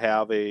fun to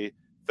have a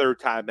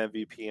third-time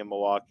MVP in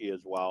Milwaukee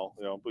as well.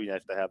 It'd be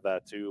nice to have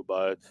that too.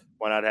 But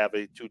why not have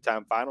a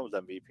two-time Finals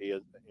MVP?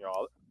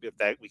 If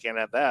that we can't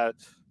have that,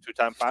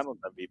 two-time Finals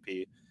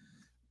MVP.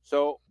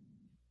 So,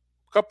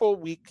 a couple of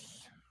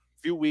weeks,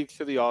 few weeks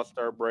to the All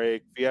Star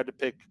break. If you had to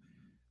pick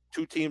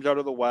 2 teams out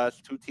of the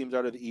West, 2 teams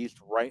out of the East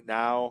right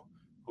now,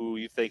 who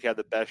you think have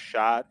the best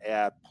shot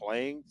at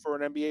playing for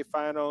an NBA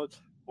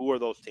Finals, who are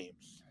those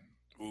teams?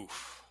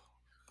 Oof,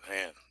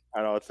 man.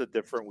 I know it's a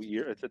different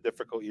year. It's a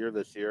difficult year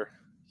this year.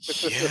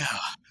 Yeah,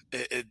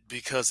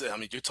 because I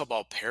mean, you talk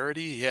about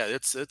parity. Yeah,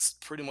 it's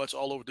pretty much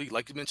all over the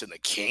like you mentioned the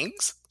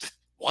Kings.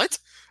 What?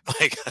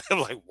 Like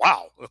I'm like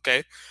wow.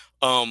 Okay.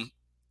 Um,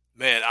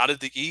 Man, out of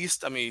the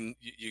East, I mean,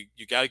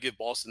 you got to give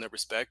Boston their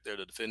respect. They're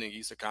the defending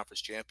Eastern Conference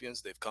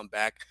champions. They've come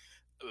back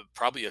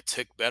probably a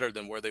tick better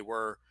than where they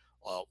were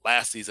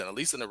last season, at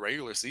least in the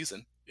regular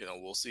season.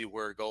 We'll see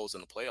where it goes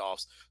in the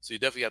playoffs. So you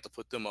definitely have to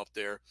put them up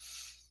there.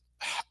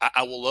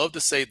 I will love to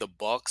say the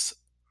Bucks,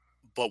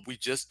 but we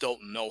just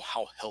don't know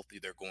how healthy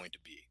they're going to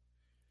be.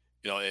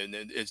 And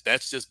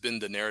that's just been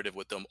the narrative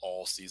with them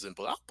all season.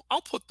 But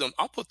I'll put them.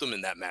 I'll put them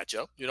in that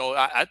matchup.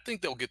 I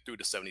think they'll get through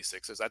the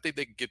 76ers. I think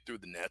they can get through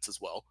the Nets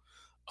as well.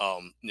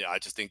 I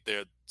just think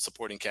their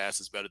supporting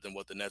cast is better than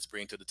what the Nets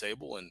bring to the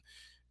table, and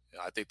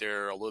I think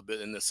they're a little bit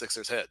in the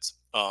Sixers' heads.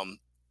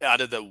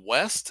 Out of the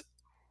West,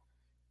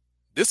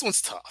 this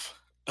one's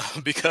tough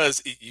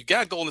because you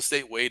got Golden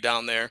State way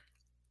down there,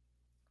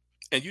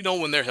 and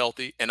when they're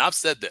healthy. And I've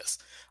said this.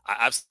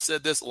 I've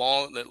said this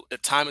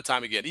time and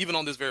time again, even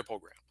on this very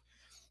program.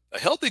 A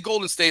healthy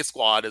Golden State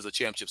squad is a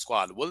championship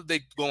squad. What did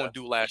they go and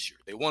do last year?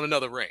 They won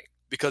another ring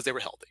because they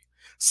were healthy.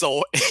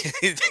 So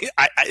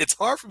it's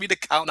hard for me to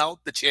count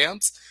out the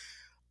champs,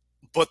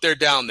 but they're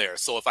down there.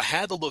 So if I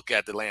had to look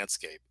at the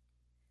landscape,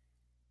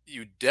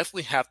 you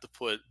definitely have to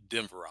put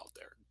Denver out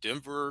there.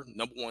 Denver,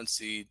 number one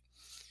seed.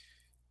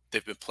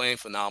 They've been playing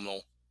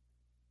phenomenal.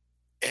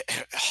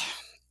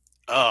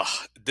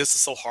 This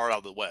is so hard out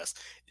of the West.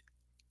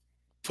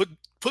 Put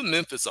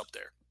Memphis up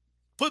there.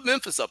 Put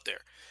Memphis up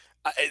there.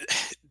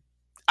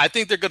 I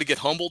think they're going to get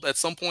humbled at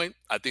some point.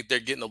 I think they're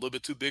getting a little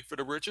bit too big for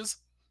the britches.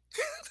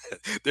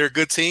 They're a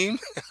good team.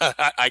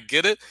 I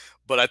get it,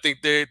 but I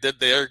think they're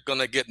going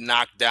to get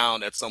knocked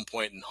down at some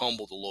point and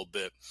humbled a little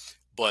bit.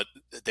 But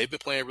they've been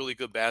playing really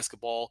good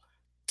basketball.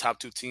 Top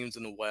 2 teams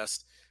in the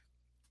West.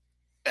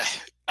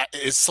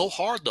 It's so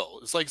hard though.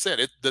 It's like I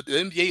said, the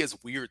NBA is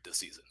weird this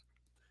season.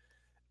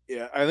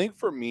 Yeah, I think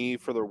for me,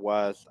 for the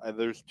West,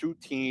 there's 2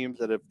 teams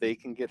that if they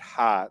can get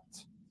hot,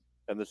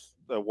 and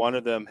one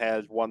of them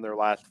has won their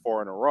last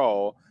 4 in a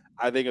row.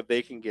 I think if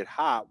they can get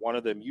hot, one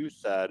of them you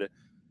said,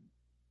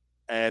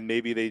 and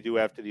maybe they do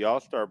after the All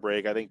Star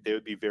break, I think they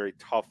would be very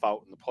tough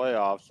out in the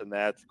playoffs, and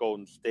that's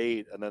Golden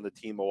State, and then the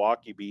team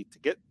Milwaukee beat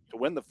to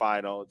win the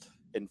finals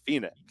in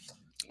Phoenix.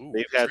 Ooh,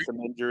 They've had some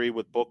injury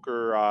with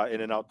Booker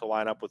in and out the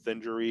lineup with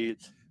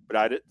injuries,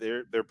 but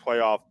they're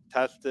playoff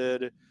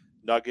tested.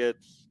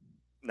 Nuggets,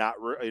 not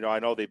I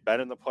know they've been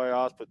in the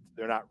playoffs, but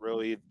they're not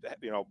really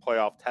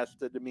playoff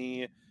tested to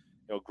me.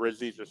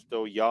 Grizzlies are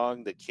still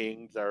young. The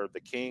Kings are the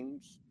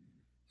Kings.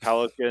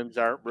 Pelicans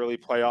aren't really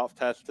playoff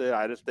tested.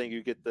 I just think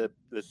you get the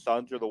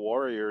Suns or the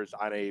Warriors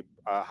on a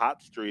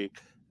hot streak,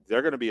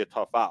 they're going to be a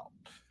tough out.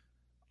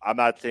 I'm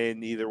not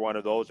saying either one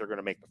of those are going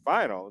to make the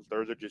finals.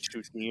 Those are just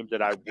 2 teams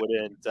that I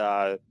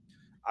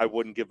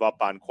wouldn't give up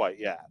on quite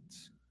yet.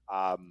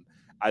 I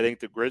think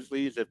the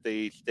Grizzlies, if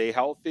they stay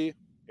healthy,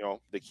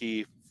 the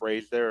key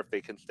phrase there, if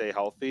they can stay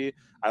healthy,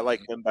 I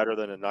like them better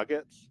than the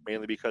Nuggets,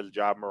 mainly because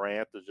Ja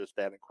Morant is just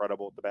that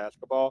incredible at the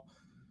basketball.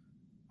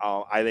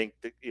 I think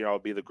it'll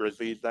be the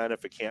Grizzlies then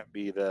if it can't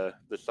be the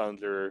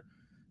Suns or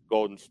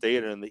Golden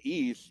State. And in the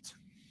East,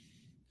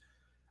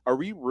 are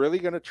we really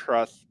going to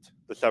trust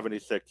the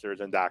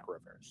 76ers and Doc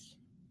Rivers?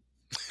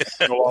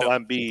 Joel No.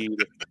 Embiid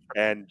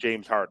and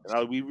James Harden.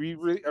 Are we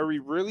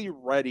really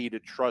ready to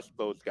trust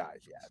those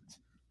guys yet?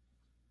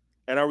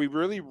 And are we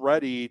really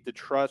ready to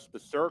trust the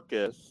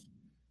circus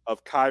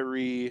of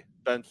Kyrie,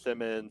 Ben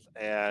Simmons,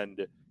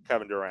 and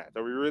Kevin Durant?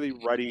 Are we really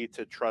ready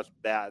to trust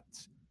that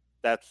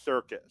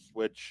circus,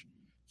 which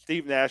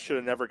Steve Nash should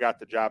have never got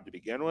the job to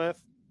begin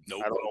with?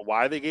 Nope. I don't know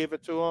why they gave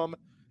it to him,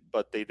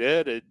 but they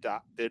did. It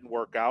didn't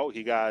work out.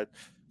 He got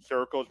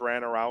circles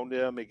ran around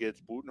him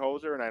against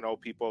Budenholzer, and I know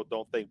people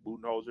don't think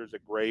Budenholzer is a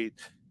great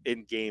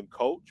in-game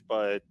coach,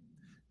 but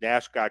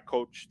Nash got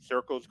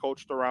circles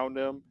coached around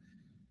him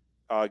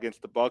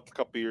against the Bucks a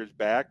couple years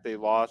back. They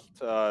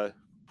lost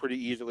pretty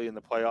easily in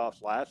the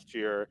playoffs last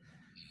year.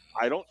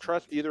 I don't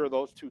trust either of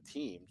those two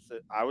teams.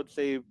 I would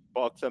say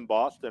Bucks and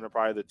Boston are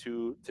probably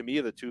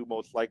the two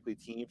most likely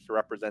teams to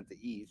represent the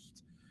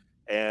East,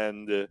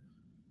 and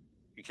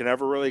you can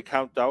never really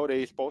count out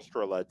a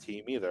Spoelstra-led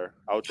team either.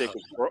 I would take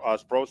a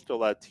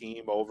Spoelstra-led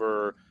team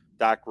over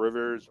Doc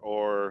Rivers,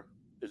 or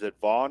is it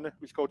Vaughn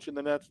who's coaching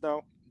the Nets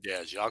now?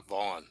 Yeah, Jacques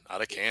Vaughn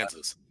out of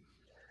Kansas.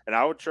 And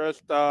I would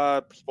trust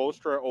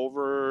Spoelstra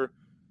over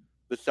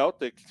the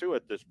Celtics too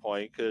at this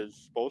point,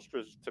 because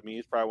Spoelstra to me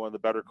is probably one of the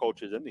better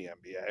coaches in the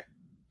NBA.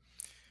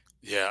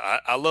 Yeah,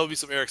 I love me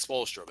some Eric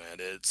Spoelstra, man.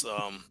 It's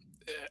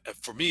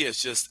for me,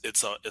 it's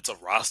a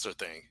roster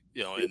thing,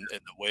 in the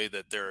way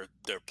that they're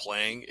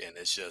playing, and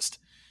it's just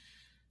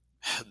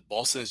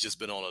Boston has just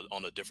been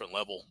on a different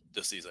level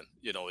this season.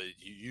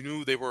 You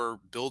knew they were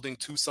building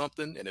to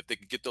something, and if they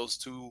could get those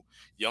two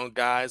young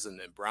guys and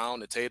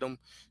Brown and Tatum,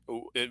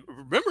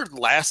 remember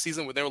last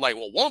season when they were like,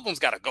 well, one of them's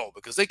got to go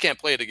because they can't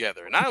play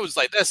together, and I was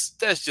like, that's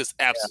just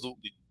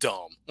absolutely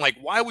dumb. Like,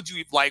 why would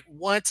you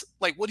what?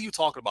 Like, what are you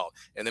talking about?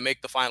 And they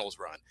make the finals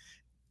run.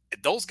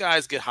 If those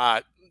guys get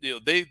hot,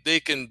 they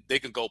can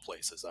go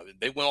places. I mean,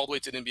 they went all the way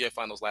to the NBA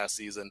Finals last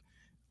season.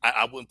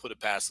 I wouldn't put it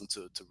past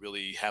them to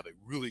really have a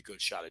really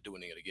good shot at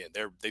doing it again.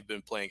 They've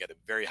been playing at a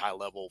very high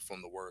level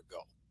from the word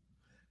go.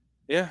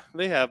 Yeah,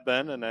 they have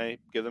been, and I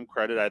give them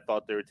credit. I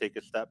thought they would take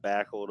a step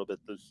back a little bit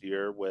this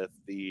year with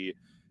the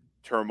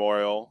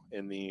turmoil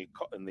in the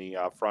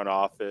front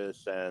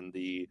office and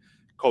the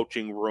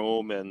coaching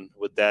room, and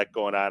with that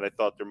going on, I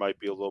thought there might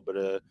be a little bit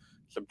of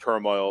some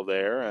turmoil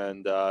there,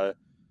 and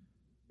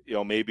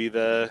maybe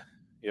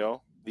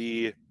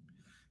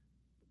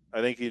I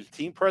think he's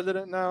team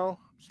president now,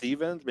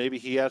 Stevens. Maybe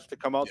he has to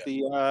come out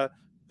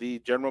the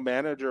general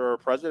manager or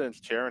president's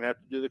chair and have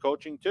to do the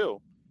coaching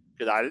too.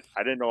 Because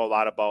I didn't know a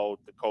lot about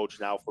the coach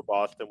now for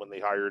Boston when they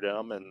hired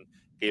him and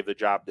gave the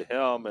job to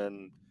him,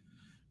 and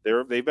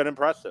they've been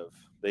impressive.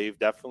 They've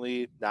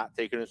definitely not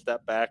taken a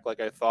step back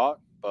like I thought,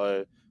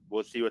 but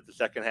we'll see what the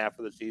second half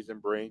of the season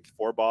brings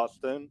for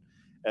Boston.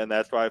 And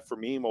that's why, for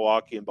me,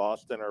 Milwaukee and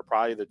Boston are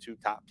probably the two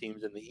top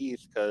teams in the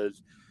East,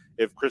 because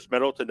if Chris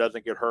Middleton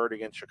doesn't get hurt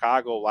against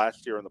Chicago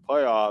last year in the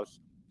playoffs,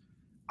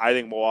 I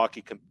think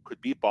Milwaukee could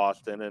beat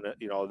Boston in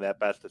that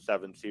best of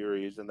 7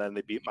 series, and then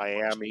they beat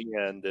Miami,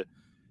 and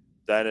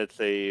then it's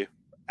a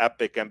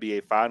epic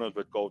NBA Finals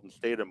with Golden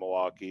State and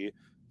Milwaukee.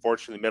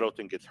 Fortunately,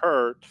 Middleton gets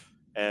hurt,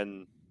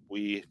 and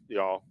we,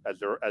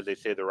 as they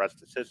say, the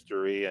rest is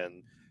history,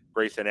 and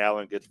Grayson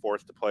Allen gets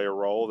forced to play a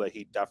role that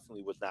he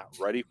definitely was not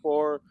ready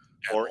for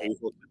or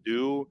able to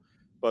do.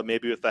 But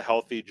maybe with the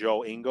healthy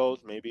Joe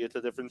Ingles, maybe it's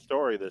a different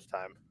story this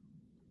time.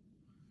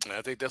 And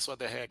I think that's what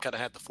they kind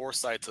of had the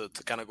foresight to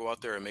kind of go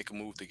out there and make a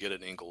move to get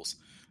an Ingles,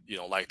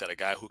 like that, a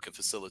guy who can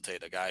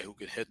facilitate, a guy who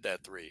can hit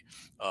that three,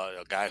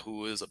 a guy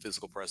who is a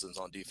physical presence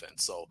on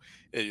defense. So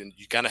you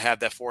kind of have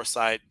that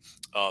foresight.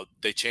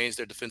 They changed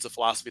their defensive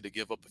philosophy to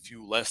give up a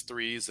few less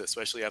threes,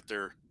 especially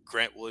after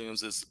Grant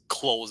Williams'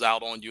 close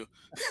out on you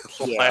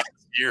last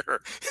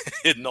year,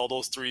 hitting all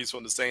those threes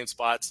from the same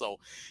spot. So,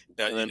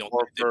 and then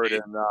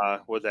Horford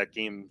was that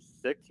game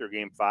 6 or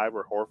game 5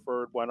 where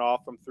Horford went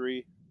off from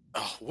 3?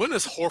 When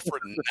does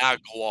Horford not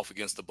go off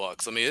against the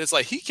Bucks? I mean, it's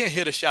like he can't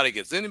hit a shot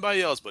against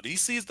anybody else, but he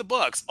sees the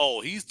Bucks. Oh,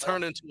 he's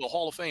turned into a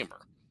Hall of Famer.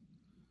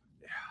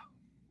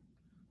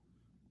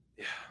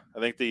 Yeah. I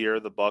think the year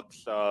the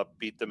Bucks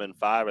beat them in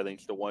 5, I think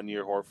it's the 1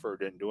 year Horford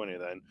didn't do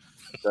anything.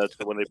 That's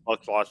when the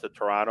Bucks lost to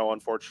Toronto,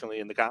 unfortunately,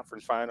 in the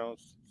conference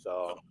finals.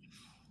 So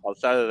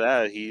outside of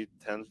that, he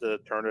tends to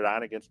turn it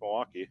on against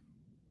Milwaukee.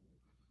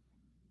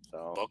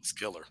 So Bucks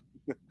killer.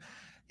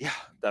 Yeah,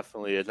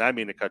 definitely is. I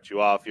mean to cut you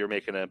off. You're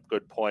making a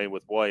good point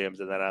with Williams,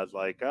 and then I was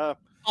like, oh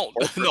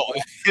no,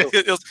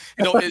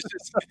 it's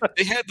just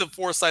they had the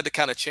foresight to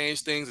kind of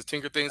change things, to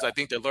tinker things. I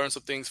think they learned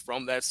some things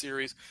from that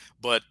series,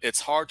 but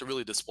it's hard to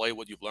really display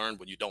what you've learned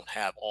when you don't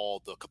have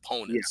all the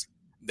components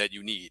that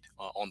you need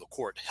on the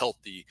court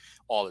healthy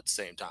all at the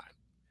same time.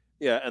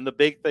 Yeah, and the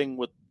big thing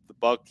with the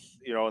Bucks,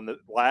 in the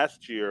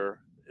last year,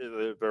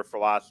 their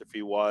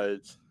philosophy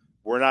was,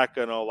 we're not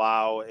going to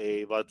allow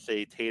let's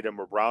say Tatum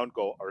or Brown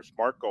or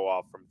Smart go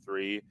off from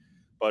 3,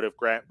 but if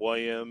Grant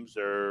Williams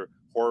or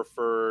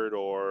Horford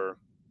or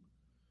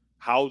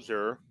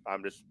Hauser,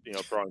 I'm just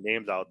throwing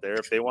names out there.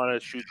 If they want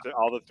to shoot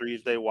all the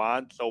threes they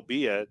want, so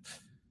be it.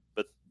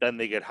 But then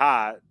they get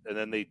hot, and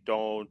then they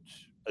don't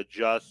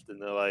adjust,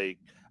 and they're like,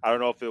 I don't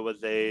know if it was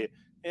they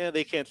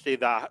can't stay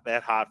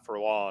that hot for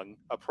long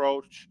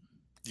approach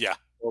Yeah,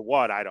 or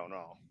what. I don't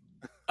know.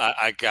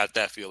 I got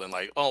that feeling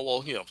like, oh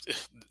well,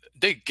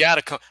 they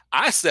gotta come.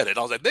 I said it.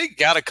 I was like, they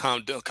gotta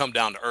come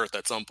down to earth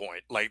at some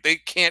point. Like they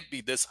can't be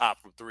this hot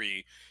from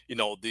three,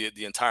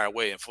 the entire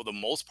way. And for the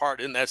most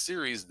part in that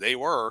series, they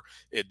were.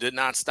 It did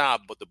not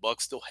stop, but the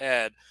Bucks still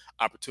had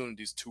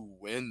opportunities to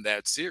win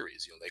that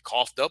series. They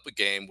coughed up a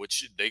game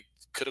which they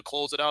could have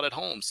closed it out at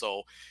home.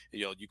 So,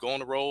 you go on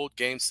the road,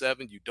 game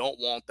seven, you don't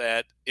want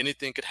that.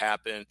 Anything could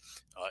happen,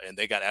 and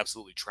they got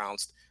absolutely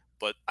trounced.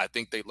 But I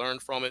think they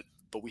learned from it.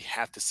 But we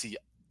have to see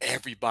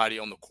everybody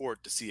on the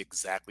court to see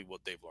exactly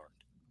what they've learned.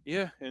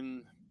 Yeah,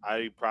 and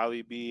I'd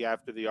probably be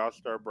after the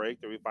All-Star break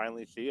that we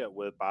finally see it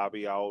with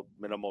Bobby out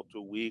minimal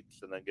 2 weeks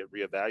and then get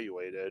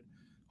reevaluated.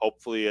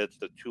 Hopefully it's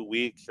the 2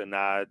 weeks and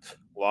not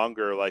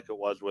longer like it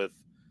was with.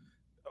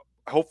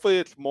 Hopefully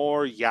it's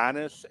more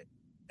Giannis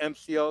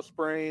MCL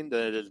sprain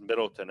than it is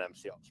Middleton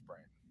MCL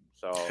sprain.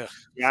 So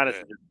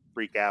Giannis is a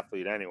freak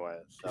athlete anyway.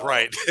 So.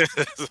 Right.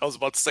 I was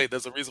about to say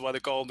there's a reason why they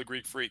call him the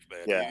Greek Freak,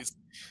 man. Yeah.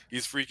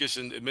 He's freakish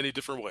in many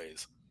different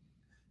ways.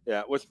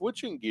 Yeah, we're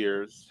switching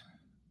gears.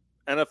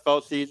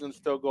 NFL season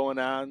still going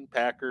on.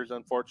 Packers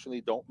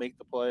unfortunately don't make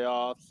the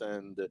playoffs,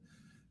 and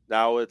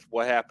now it's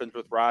what happens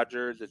with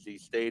Rodgers. Does he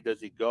stay? Does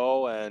he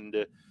go? And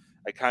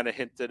I kind of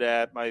hinted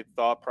at my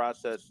thought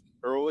process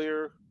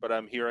earlier, but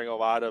I'm hearing a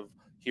lot of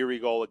here we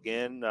go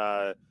again.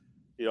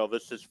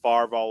 This is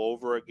Favre all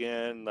over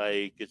again.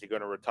 Like, is he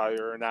going to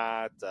retire or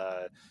not?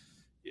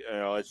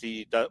 Is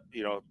he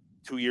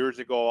 2 years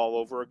ago all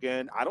over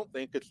again? I don't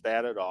think it's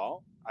that at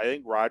all. I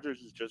think Rodgers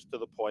is just to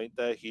the point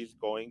that he's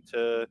going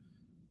to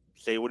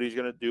say what he's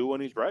going to do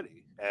when he's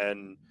ready.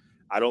 And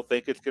I don't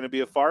think it's going to be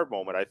a Favre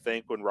moment. I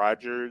think when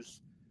Rodgers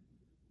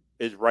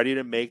is ready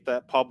to make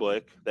that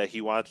public that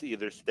he wants to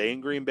either stay in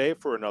Green Bay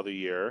for another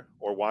year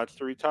or wants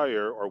to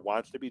retire or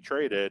wants to be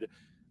traded,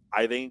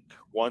 I think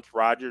once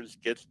Rodgers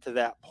gets to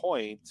that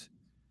point,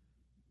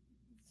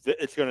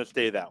 it's going to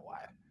stay that way.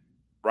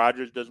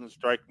 Rodgers doesn't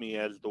strike me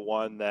as the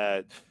one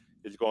that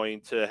is going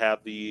to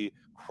have the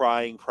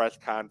crying press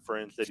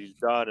conference that he's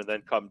done, and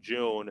then come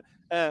June,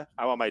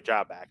 I want my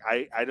job back.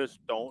 I just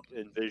don't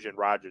envision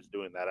Rodgers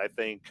doing that. I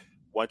think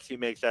once he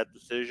makes that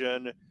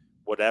decision,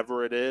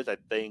 whatever it is, I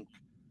think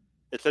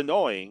it's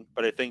annoying,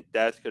 but I think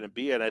that's going to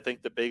be it. And I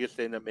think the biggest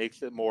thing that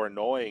makes it more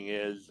annoying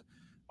is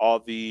all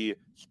the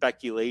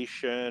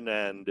speculation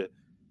and,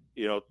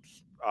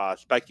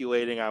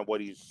 speculating on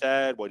what he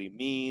said, what he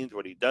means,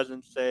 what he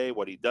doesn't say,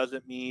 what he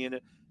doesn't mean.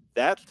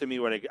 That's to me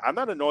I'm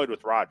not annoyed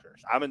with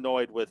Rodgers. I'm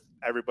annoyed with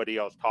everybody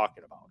else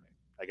talking about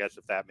it. I guess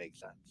if that makes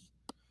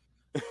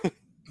sense.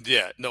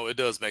 Yeah, no, it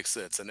does make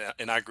sense,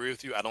 and I agree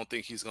with you. I don't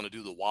think he's going to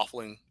do the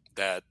waffling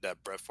that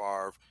Brett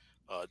Favre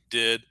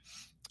did.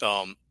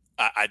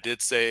 I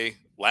did say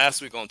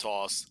last week on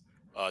Toss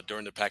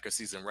during the Packers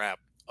season wrap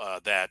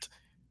that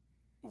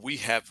we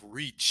have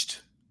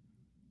reached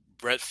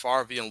Brett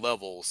Favrean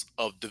levels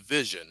of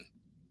division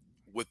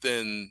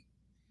within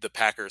the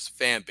Packers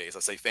fan base. I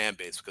say fan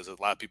base because there's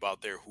a lot of people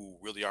out there who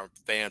really aren't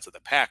fans of the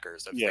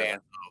Packers. They're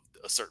fans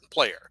of a certain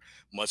player,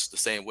 much the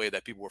same way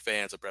that people were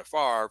fans of Brett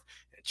Favre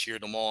and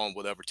cheered him on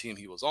whatever team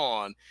he was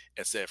on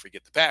and said,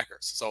 forget the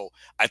Packers. So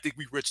I think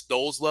we reached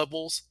those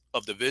levels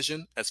of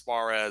division as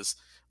far as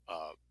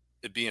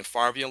it being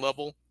Favrean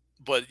level.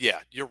 But yeah,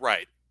 you're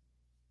right.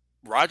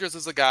 Rodgers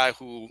is a guy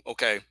who,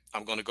 okay,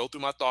 I'm going to go through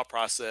my thought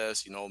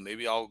process.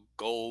 Maybe I'll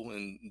go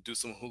and do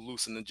some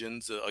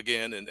hallucinogens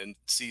again and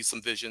see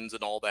some visions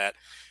and all that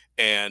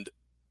and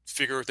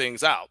figure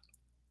things out.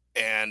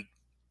 And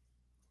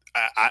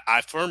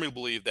I firmly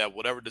believe that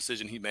whatever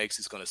decision he makes,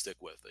 he's going to stick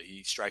with.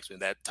 He strikes me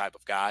that type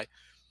of guy.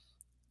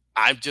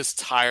 I'm just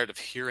tired of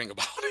hearing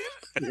about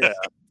it. Yeah.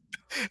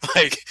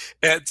 Like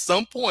at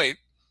some point,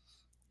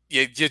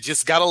 you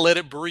just got to let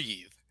it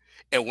breathe.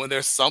 And when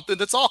there's something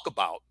to talk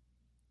about,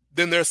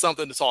 then there's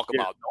something to talk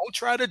about. Don't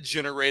try to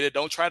generate it.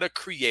 Don't try to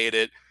create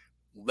it.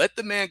 Let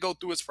the man go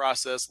through his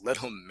process. Let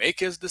him make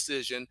his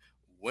decision.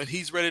 When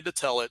he's ready to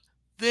tell it,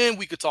 then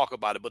we could talk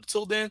about it. But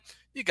until then,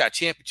 you got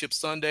Championship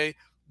Sunday.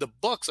 The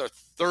Bucks are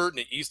third in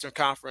the Eastern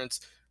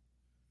Conference.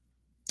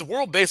 The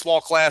World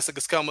Baseball Classic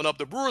is coming up.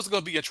 The Brewers are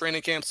going to be in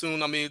training camp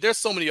soon. I mean, there's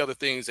so many other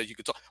things that you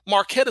could talk.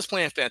 Marquette is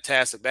playing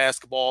fantastic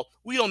basketball.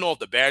 We don't know if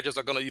the Badgers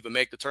are going to even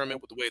make the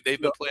tournament with the way they've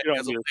been playing. You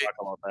don't need to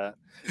talk about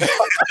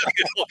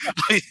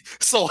that.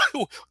 So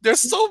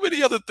there's so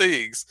many other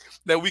things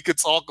that we could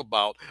talk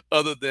about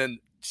other than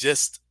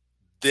just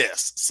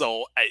this.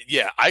 So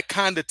I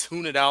kind of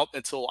tune it out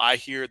until I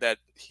hear that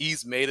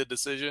he's made a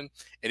decision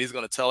and he's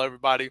going to tell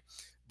everybody.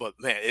 But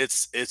man,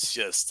 it's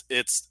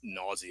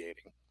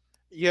nauseating.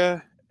 Yeah,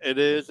 it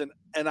is,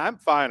 and I'm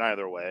fine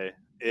either way.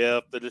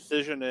 If the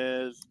decision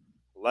is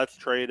let's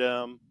trade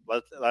him,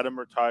 let him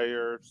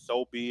retire,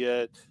 so be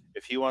it.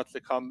 If he wants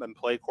to come and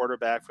play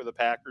quarterback for the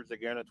Packers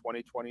again in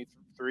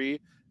 2023,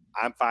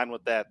 I'm fine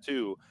with that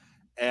too.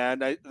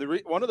 And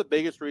one of the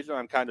biggest reasons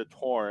I'm kind of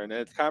torn,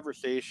 and it's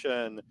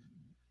conversation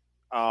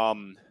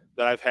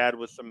that I've had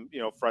with some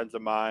friends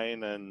of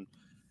mine, and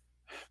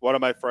one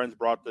of my friends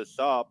brought this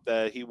up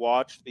that he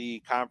watched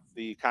the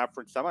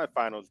conference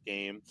semifinals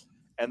game,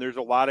 and there's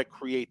a lot of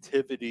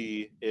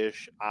creativity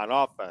ish on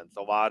offense,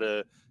 a lot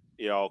of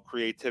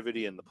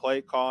creativity in the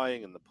play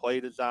calling and the play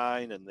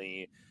design and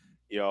the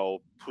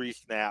pre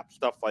snap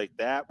stuff like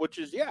that, which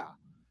is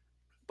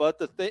But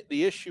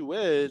the issue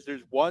is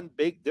there's one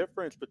big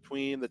difference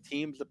between the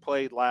teams that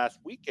played last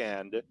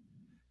weekend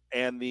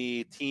and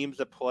the teams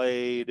that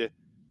played.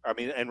 I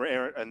mean,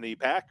 and the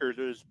Packers.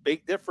 There's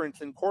big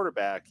difference in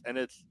quarterbacks, and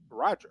it's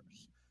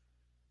Rodgers.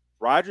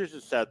 Rodgers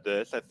has said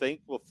this. I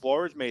think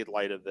LaFleur has made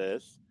light of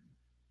this.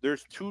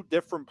 There's two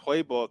different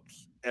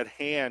playbooks at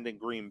hand in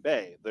Green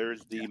Bay.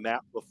 There's the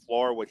Matt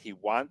LaFleur, what he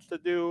wants to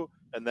do,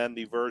 and then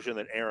the version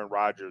that Aaron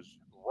Rodgers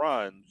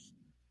runs.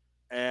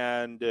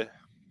 And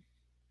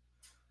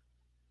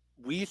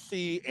we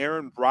see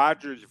Aaron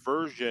Rodgers'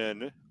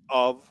 version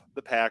of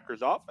the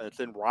Packers offense.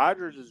 And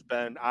Rodgers has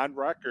been on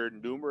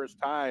record numerous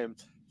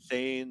times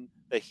saying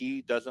that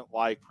he doesn't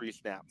like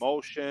pre-snap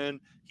motion.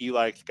 He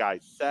likes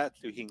guys set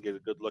so he can get a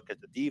good look at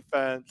the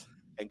defense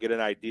and get an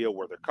idea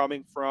where they're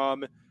coming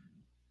from.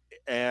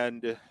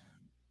 And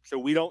so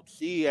we don't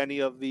see any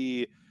of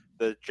the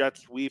jet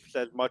sweeps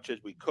as much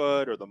as we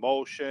could, or the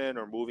motion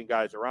or moving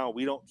guys around.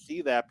 We don't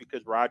see that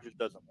because Rodgers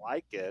doesn't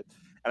like it.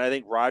 And I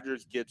think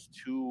Rodgers gets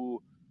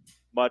too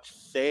much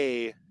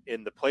say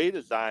in the play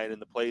design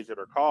and the plays that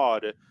are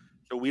called.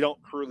 So we don't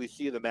truly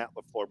see the Matt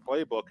LaFleur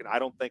playbook. And I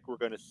don't think we're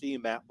going to see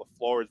Matt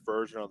LaFleur's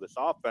version of this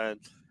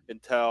offense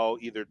until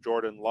either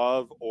Jordan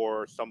Love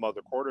or some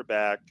other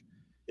quarterback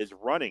is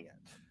running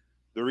it.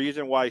 The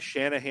reason why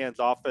Shanahan's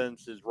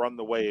offense is run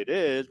the way it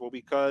is, well,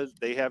 because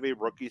they have a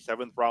rookie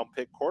 7th round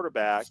pick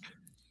quarterback,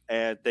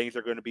 and things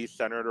are going to be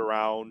centered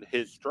around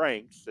his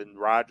strengths, and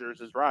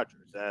Rodgers is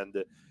Rodgers.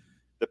 And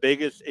the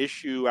biggest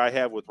issue I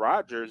have with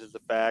Rodgers is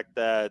the fact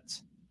that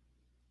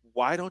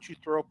why don't you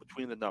throw it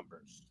between the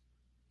numbers?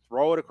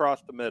 Throw it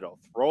across the middle.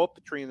 Throw it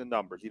between the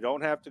numbers. You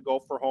don't have to go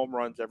for home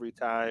runs every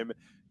time.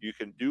 You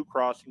can do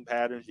crossing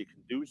patterns. You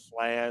can do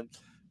slants.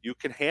 You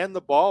can hand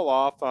the ball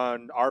off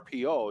on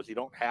RPOs. You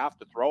don't have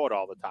to throw it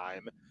all the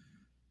time.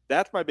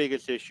 That's my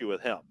biggest issue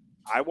with him.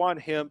 I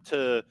want him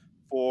to,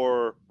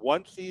 for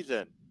one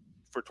season,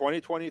 for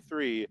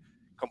 2023,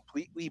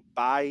 completely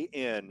buy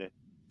in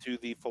to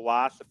the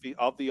philosophy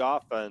of the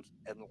offense,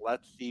 and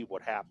let's see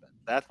what happens.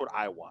 That's what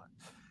I want.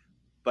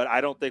 But I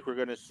don't think we're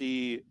going to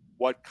see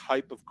what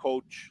type of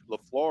coach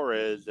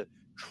LaFleur is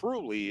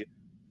truly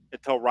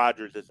until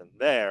Rodgers isn't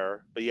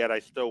there. But yet I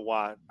still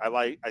want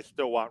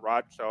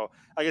Rodgers. So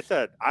like I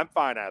said, I'm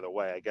fine either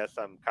way. I guess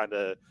I'm kind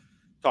of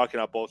talking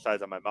out both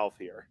sides of my mouth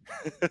here.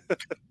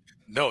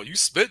 No, you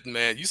spitting,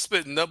 man. You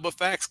spitting nothing but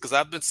facts, because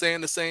I've been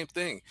saying the same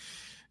thing.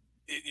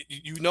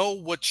 You know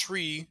what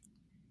tree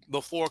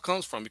LaFleur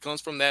comes from. He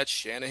comes from that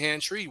Shanahan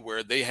tree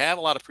where they have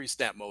a lot of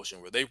pre-snap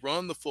motion, where they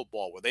run the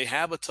football, where they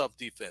have a tough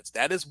defense.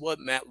 That is what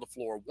Matt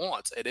LaFleur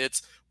wants, and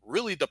it's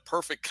really the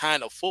perfect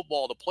kind of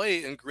football to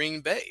play in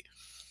Green Bay.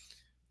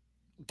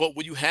 But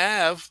when you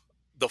have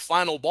the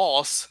final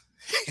boss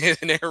and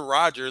Aaron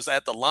Rodgers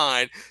at the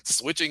line,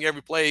 switching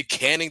every play,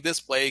 canning this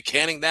play,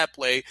 canning that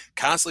play,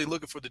 constantly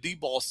looking for the deep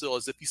ball still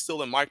as if he's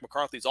still in Mike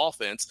McCarthy's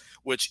offense,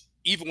 which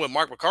even when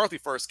Mark McCarthy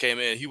first came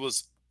in, he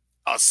was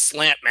a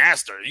slant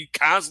master. He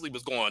constantly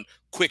was going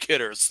quick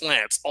hitters,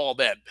 slants, all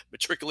that,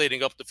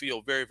 matriculating up the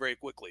field very, very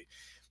quickly.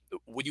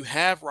 When you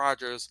have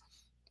Rodgers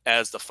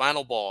as the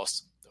final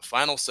boss, the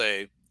final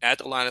say at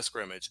the line of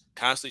scrimmage,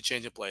 constantly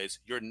changing plays,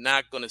 you're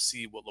not going to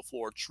see what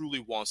LaFleur truly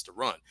wants to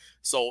run.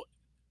 So,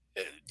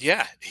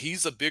 yeah,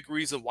 he's a big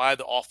reason why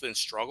the offense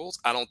struggles.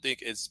 I don't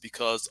think it's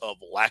because of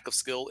lack of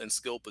skill in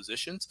skill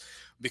positions,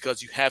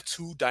 because you have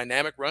two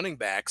dynamic running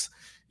backs.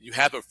 You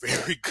have a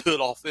very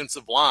good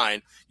offensive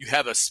line. You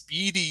have a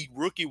speedy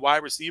rookie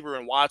wide receiver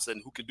in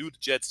Watson who can do the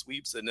jet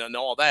sweeps and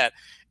all that.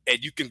 And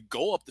you can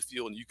go up the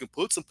field and you can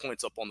put some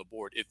points up on the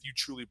board if you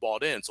truly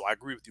bought in. So I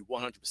agree with you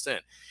 100%.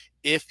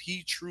 If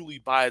he truly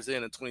buys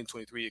in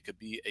 2023, it could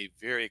be a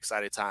very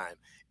exciting time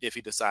if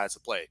he decides to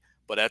play.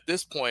 But at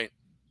this point,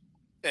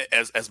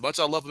 as much as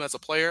I love him as a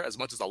player, as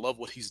much as I love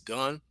what he's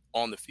done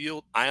on the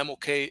field, I am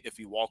okay if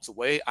he walks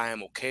away. I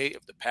am okay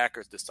if the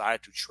Packers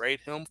decide to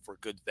trade him for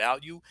good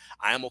value.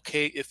 I am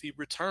okay if he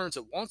returns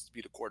and wants to be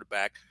the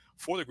quarterback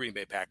for the Green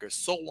Bay Packers,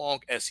 so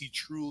long as he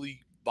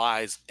truly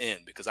buys in,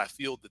 because I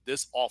feel that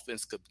this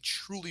offense could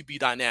truly be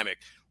dynamic,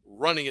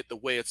 running it the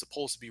way it's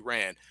supposed to be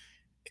ran.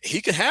 He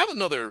could have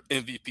another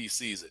MVP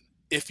season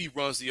if he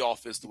runs the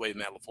offense the way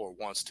Matt LaFleur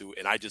wants to,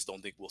 and I just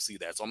don't think we'll see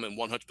that. So I'm in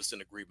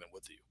 100% agreement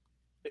with you.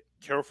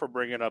 Careful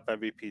bringing up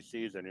MVP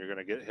season. You're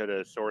going to hit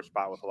a sore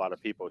spot with a lot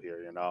of people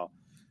here,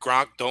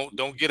 Gronk,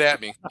 don't get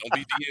at me. Don't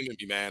be DMing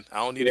me, man. I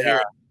don't need to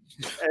hear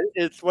it.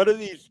 It's one of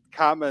these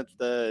comments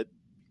that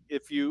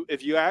if you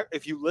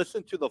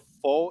listen to the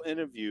full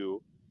interview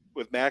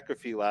with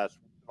McAfee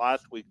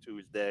last week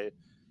Tuesday,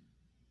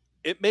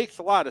 it makes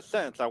a lot of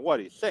sense on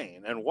what he's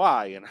saying and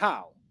why and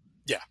how.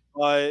 Yeah.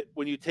 But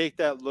when you take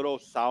that little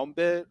sound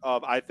bit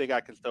of "I think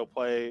I can still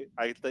play,"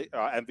 I think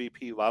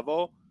MVP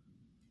level,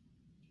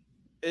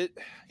 it.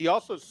 He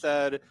also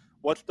said,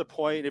 "What's the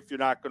point if you're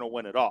not going to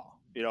win it all?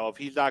 You know, if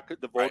he's not Right.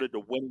 devoted to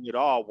winning it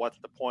all, what's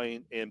the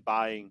point in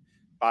buying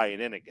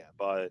in again?"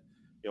 But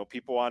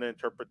people want to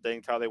interpret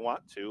things how they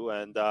want to.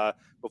 And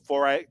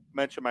before I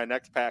mention my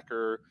next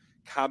Packer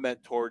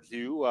comment towards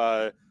you,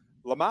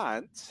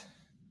 Lamont,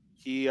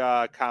 he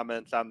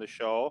comments on the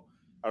show.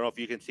 I don't know if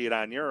you can see it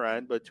on your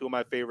end, but two of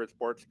my favorite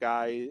sports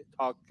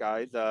talk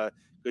guys.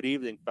 Good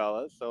evening,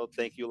 fellas. So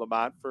thank you,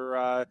 Lamont,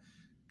 for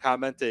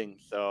commenting.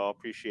 So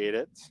appreciate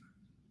it.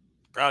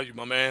 Proud of you,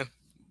 my man.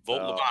 Vote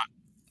So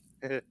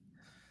Lamont.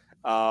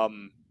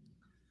 um,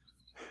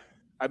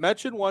 I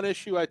mentioned one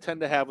issue I tend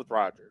to have with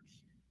Rodgers.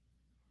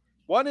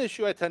 One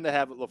issue I tend to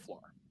have with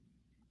LaFleur.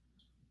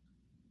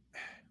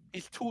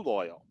 He's too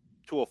loyal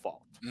to a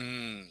fault.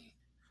 Mm,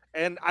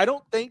 And I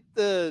don't think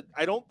the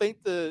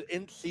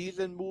in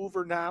season move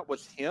or not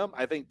was him.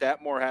 I think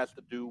that more has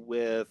to do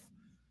with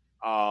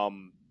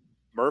um,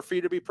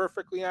 Murphy, to be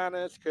perfectly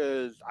honest,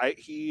 because I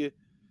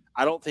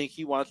don't think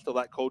he wants to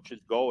let coaches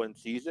go in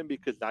season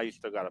because now you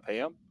still got to pay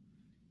them.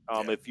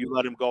 yeah. If you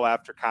let him go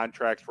after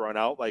contracts run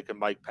out, like in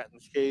Mike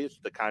Pettine's case,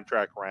 the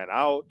contract ran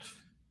out.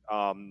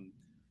 Um,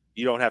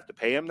 you don't have to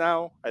pay him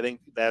now. I think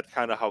that's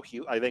kind of how he.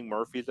 I think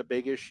Murphy's a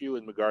big issue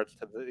in regards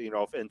to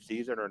if in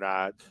season or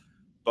not.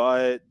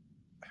 But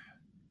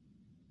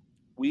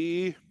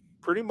we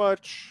pretty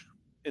much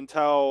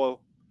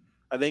until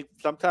I think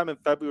sometime in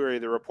February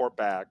they report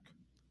back,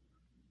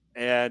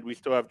 and we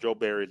still have Joe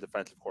Barry as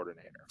defensive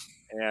coordinator.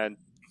 And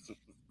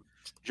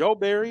Joe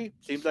Barry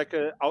seems like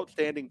an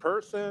outstanding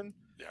person.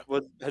 Yeah.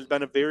 Has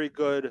been a very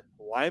good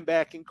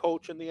linebacking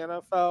coach in the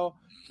NFL,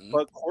 Mhm.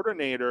 but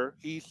coordinator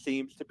he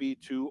seems to be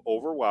too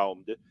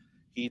overwhelmed.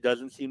 He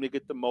doesn't seem to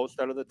get the most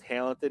out of the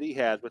talent that he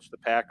has, which the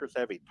Packers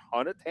have a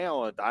ton of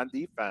talent on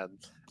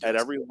defense at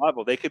Yes. every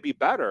level. They could be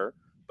better,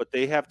 but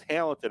they have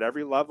talent at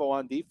every level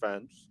on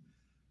defense.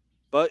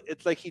 But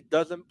it's like he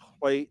doesn't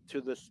play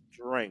to the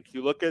strength.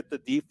 You look at the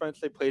defense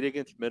they played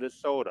against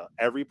Minnesota.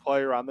 Every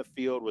player on the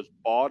field was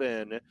bought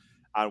in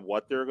on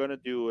what they're going to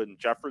do. And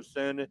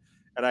Jefferson,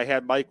 and I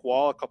had Mike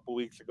Wall a couple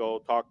weeks ago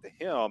talk to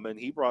him, and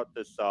he brought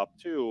this up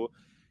too.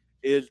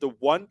 Is the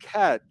one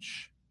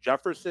catch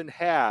Jefferson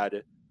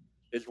had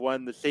is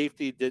when the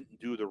safety didn't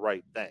do the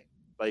right thing.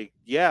 Like,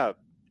 yeah,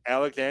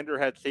 Alexander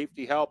had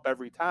safety help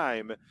every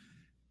time,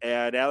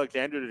 and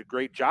Alexander did a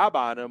great job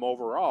on him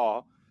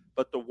overall.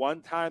 But the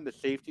one time the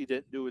safety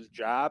didn't do his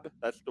job,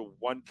 that's the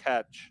one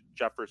catch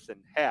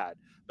Jefferson had.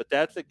 But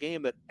that's a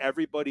game that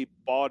everybody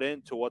bought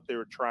into what they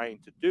were trying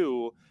to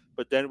do.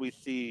 But then we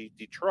see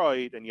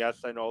Detroit, and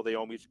yes, I know they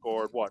only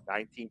scored,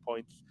 19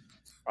 points?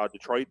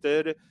 Detroit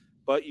did.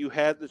 But you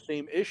had the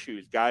same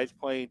issues. Guys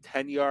playing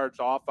 10 yards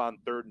off on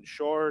third and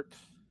short.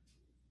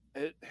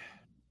 It,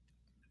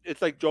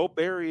 it's like Joe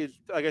Barry is,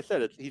 like I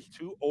said, he's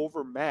too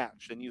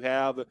overmatched, and you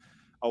have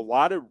a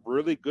lot of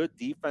really good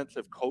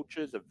defensive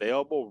coaches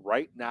available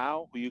right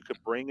now who you could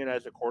bring in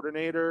as a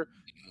coordinator.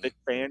 Mhm. Vic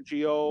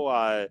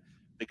Fangio,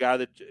 the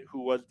guy who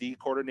was the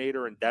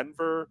coordinator in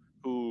Denver,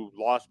 who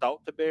lost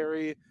out to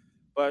Barry.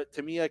 But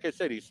to me, like I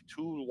said, he's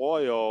too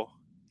loyal,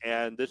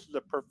 and this is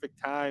a perfect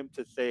time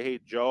to say, "Hey,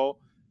 Joe,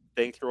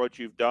 thanks for what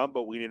you've done,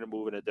 but we need to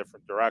move in a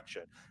different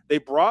direction." They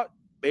brought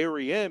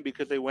Barry in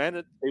because they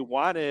wanted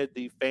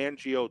the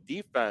Fangio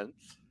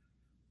defense.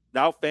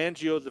 Now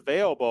Fangio's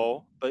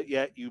available, but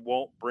yet you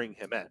won't bring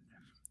him in.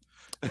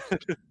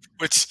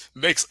 Which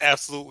makes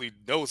absolutely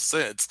no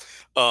sense.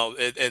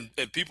 And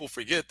people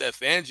forget that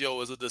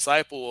Fangio is a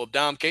disciple of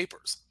Dom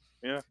Capers.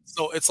 Yeah.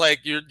 So it's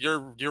like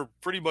you're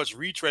pretty much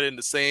retreading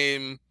the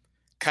same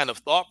kind of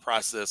thought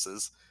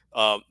processes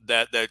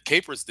that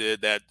Capers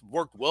did that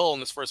worked well in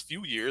his first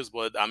few years.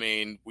 But I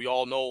mean, we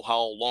all know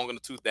how long in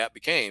the tooth that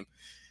became.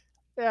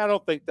 Yeah, I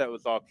don't think that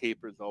was all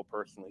Capers though,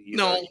 personally either.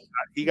 No,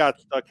 He got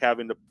stuck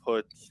having to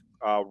put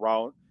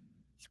round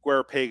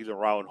square pegs in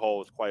round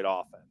holes quite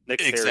often. Nick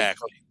Terry's a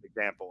exactly. perfect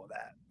example of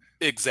that.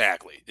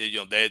 Exactly.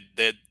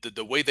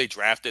 The way they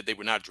drafted, they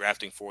were not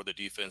drafting for the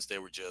defense. They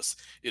were just,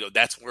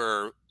 that's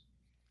where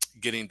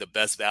getting the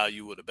best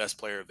value or the best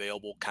player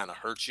available kind of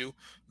hurts you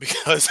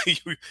because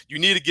you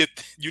need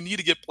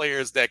to get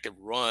players that can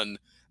run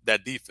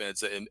that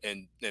defense and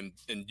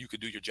you could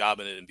do your job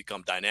in it and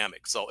become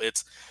dynamic. So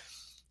it's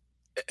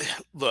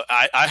look,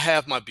 I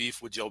have my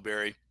beef with Joe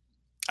Barry.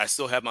 I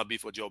still have my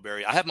beef with Joe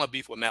Barry. I have my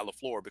beef with Matt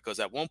LaFleur because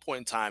at one point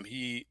in time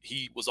he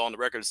was on the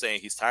record saying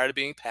he's tired of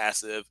being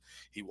passive.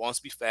 He wants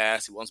to be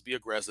fast. He wants to be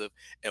aggressive.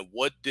 And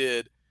what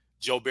did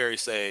Joe Barry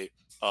say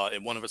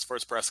in one of his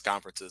first press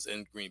conferences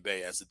in Green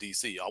Bay as a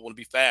DC? I want to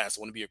be fast.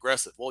 I want to be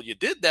aggressive. Well, you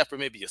did that for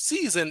maybe a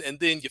season and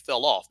then you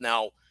fell off.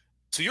 Now,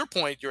 to your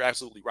point, you're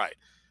absolutely right.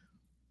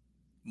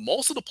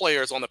 Most of the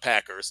players on the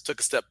Packers took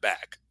a step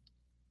back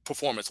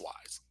performance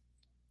wise,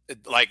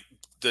 like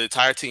the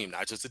entire team,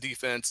 not just the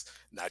defense,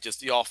 not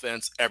just the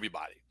offense,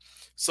 everybody.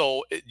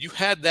 So you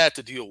had that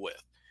to deal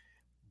with.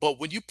 But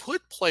when you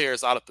put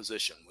players out of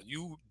position, when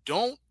you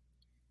don't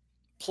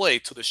play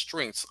to the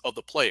strengths of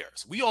the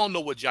players. We all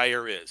know what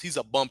Jair is. He's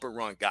a bump and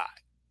run guy.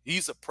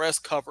 He's a press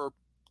cover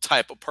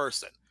type of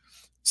person.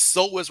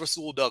 So is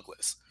Rasul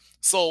Douglas.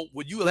 So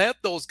when you let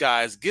those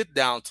guys get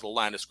down to the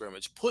line of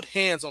scrimmage, put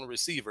hands on the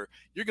receiver,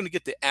 you're going to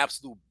get the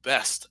absolute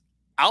best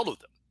out of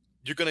them.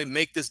 You're going to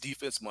make this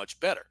defense much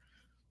better.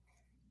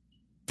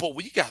 But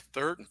when you got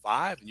 3rd and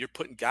 5 and you're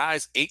putting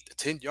guys 8 to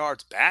 10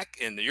 yards back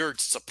and you're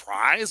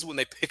surprised when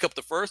they pick up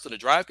the first and the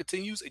drive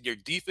continues and your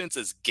defense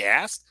is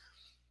gassed,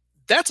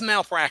 that's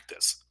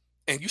malpractice.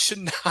 And you should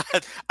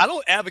not, I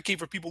don't advocate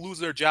for people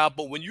losing their job,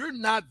 but when you're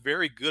not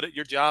very good at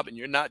your job and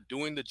you're not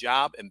doing the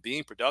job and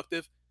being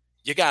productive,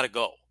 you got to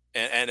go.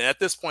 And at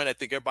this point, I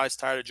think everybody's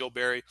tired of Joe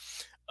Barry.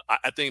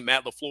 I think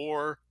Matt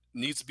LaFleur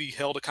needs to be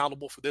held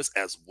accountable for this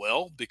as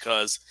well,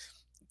 because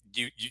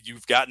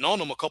you've gotten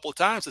on him a couple of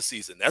times this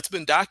season. That's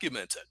been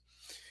documented.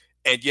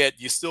 And yet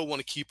you still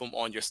want to keep him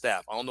on your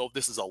staff. I don't know if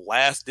this is a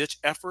last ditch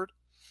effort.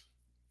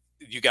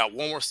 You got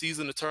one more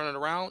season to turn it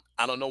around.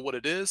 I don't know what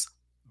it is,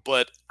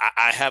 but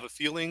I have a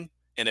feeling,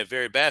 and a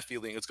very bad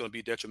feeling, it's going to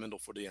be detrimental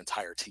for the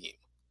entire team.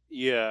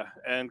 Yeah,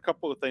 and a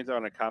couple of things I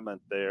want to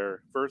comment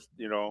there. First,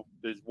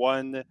 there's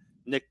one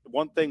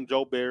thing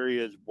Joe Barry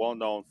is well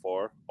known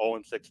for: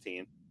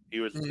 0-16. He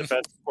was the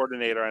defensive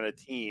coordinator on a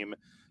team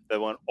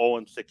that went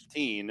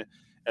 0-16.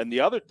 And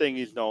the other thing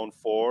he's known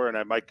for, and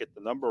I might get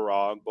the number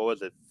wrong, but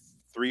was it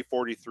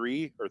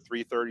 343 or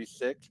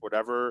 336,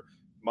 whatever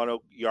amount of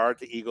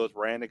yards the Eagles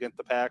ran against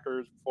the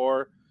Packers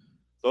for?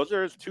 Those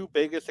are his two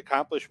biggest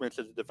accomplishments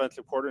as a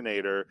defensive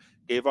coordinator.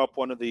 Gave up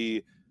one of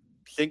the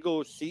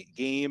single seat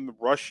game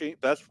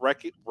best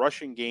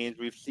rushing games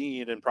we've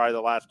seen in probably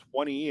the last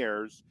 20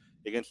 years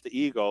against the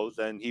Eagles,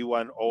 and he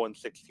went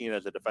 0-16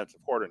 as a defensive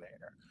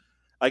coordinator.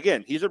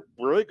 Again, he's a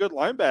really good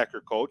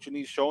linebacker coach, and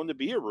he's shown to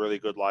be a really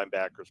good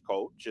linebackers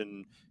coach,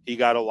 and he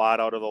got a lot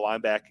out of the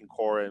linebacking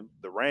core in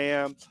the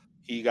Rams.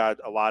 He got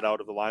a lot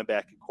out of the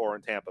linebacking core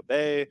in Tampa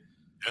Bay,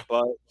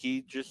 but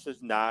he just is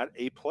not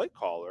a play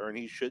caller, and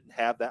he shouldn't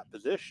have that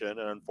position,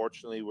 and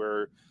unfortunately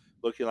we're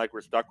looking like we're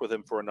stuck with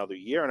him for another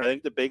year. And I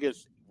think the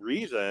biggest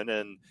reason,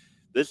 and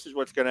this is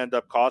what's going to end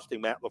up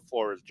costing Matt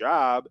LaFleur his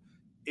job,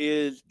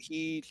 is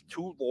he's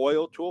too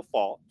loyal to a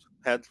fault.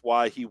 Hence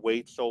why he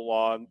waits so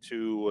long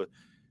to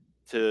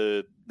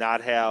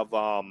not have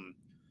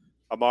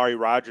Amari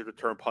Rodgers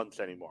return punts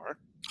anymore.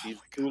 He's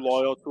too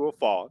loyal to a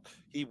fault.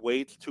 He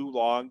waits too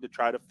long to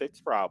try to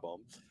fix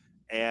problems.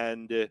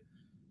 And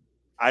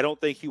I don't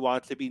think he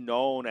wants to be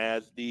known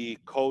as the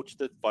coach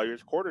that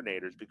fires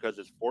coordinators, because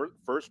his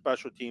first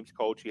special teams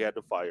coach he had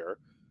to fire.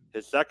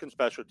 His second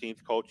special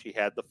teams coach he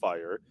had to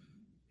fire.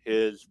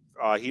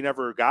 He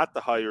never got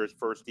to hire his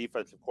first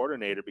defensive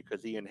coordinator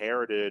because he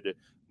inherited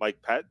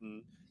Mike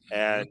Pettin,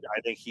 and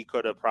I think he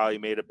could have probably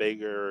made a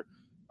bigger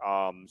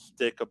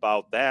stick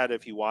about that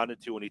if he wanted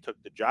to when he took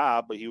the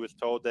job. But he was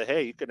told that,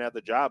 hey, you can have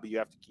the job, but you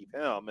have to keep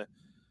him.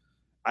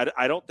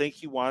 I don't think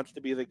he wants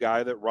to be the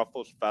guy that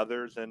ruffles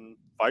feathers and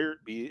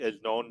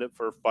is known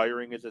for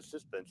firing his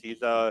assistants.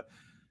 He's a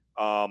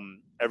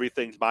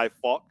everything's my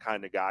fault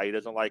kind of guy. He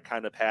doesn't like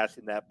kind of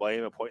passing that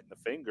blame and pointing the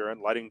finger,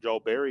 and letting Joe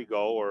Barry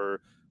go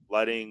or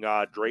letting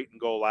Drayton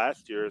go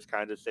last year is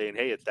kind of saying,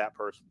 hey, it's that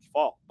person's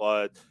fault.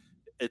 But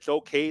it's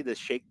okay to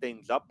shake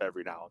things up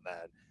every now and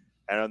then.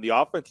 And on the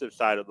offensive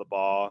side of the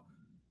ball,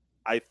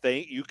 I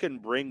think you can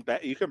bring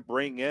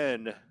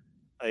in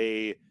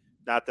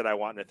not that I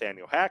want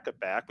Nathaniel Hackett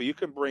back, but you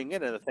can bring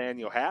in a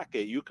Nathaniel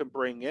Hackett. You can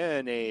bring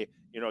in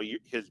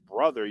his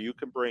brother. You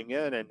can bring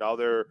in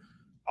another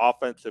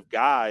offensive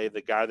guy,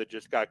 the guy that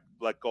just got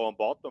let go in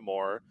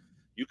Baltimore.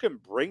 You can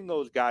bring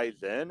those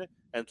guys in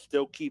and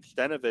still keep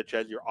Stenavich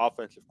as your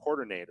offensive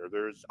coordinator.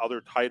 There's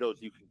other titles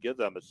you can give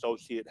them: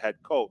 associate head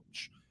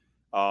coach.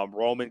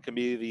 Roman can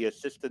be the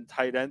assistant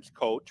tight ends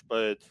coach,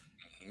 but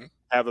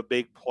have a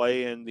big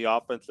play in the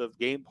offensive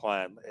game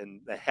plan. And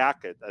the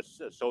Hackett,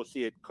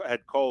 associate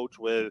head coach,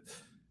 with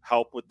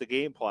help with the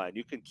game plan.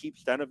 You can keep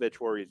Stenavich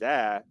where he's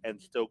at and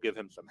still give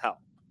him some help.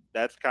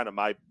 That's kind of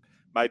my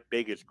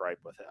biggest gripe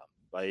with him.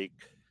 Like,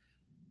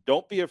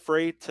 don't be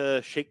afraid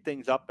to shake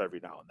things up every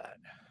now and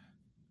then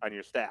on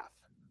your staff.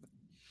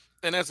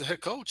 And as a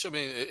head coach, I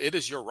mean, it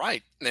is your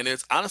right. And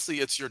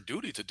it's your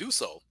duty to do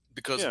so.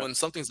 Because when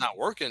something's not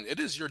working, it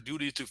is your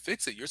duty to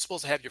fix it. You're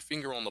supposed to have your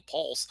finger on the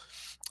pulse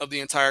of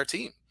the entire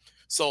team.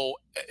 So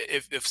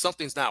if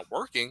something's not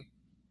working,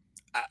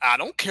 I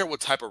don't care what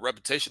type of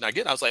reputation I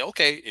get. I was like,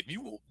 okay, if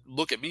you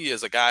look at me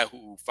as a guy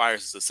who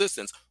fires his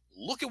assistants,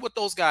 look at what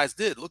those guys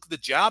did. Look at the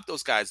job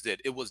those guys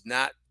did. It was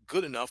not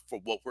good enough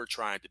for what we're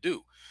trying to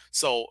do.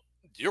 So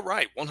you're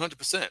right,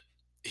 100%.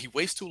 He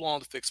waits too long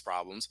to fix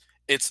problems.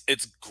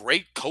 It's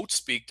great coach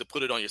speak to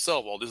put it on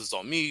yourself. Well, this is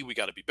on me. We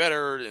got to be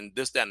better, and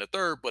this, that, and the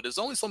third. But there's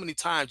only so many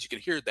times you can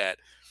hear that,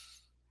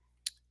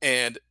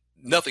 and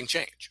nothing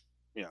changed.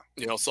 Yeah.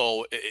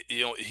 So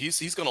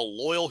he's going to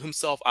loyal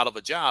himself out of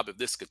a job if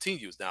this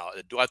continues. Now,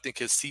 do I think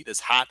his seat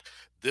is hot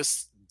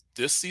this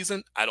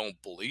season? I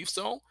don't believe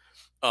so.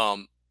 I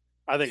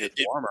think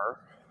it's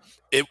warmer.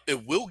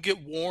 It will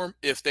get warm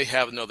if they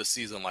have another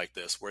season like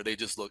this where they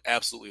just look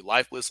absolutely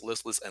lifeless,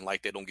 listless, and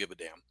like they don't give a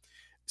damn.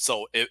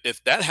 So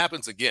if that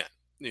happens again,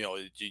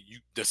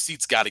 the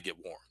seats got to get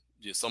warm.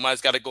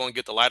 Somebody's got to go and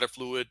get the lighter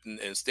fluid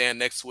and stand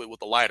next to it with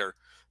the lighter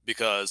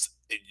because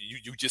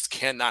you just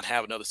cannot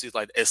have another season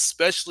like that,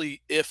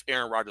 especially if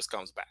Aaron Rodgers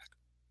comes back.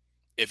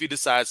 If he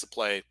decides to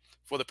play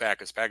for the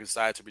Packers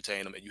decide to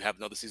retain him, and you have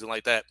another season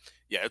like that,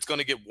 yeah, it's going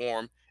to get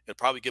warm. It'll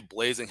probably get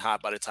blazing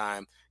hot by the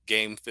time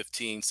game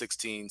 15,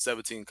 16,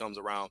 17 comes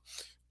around.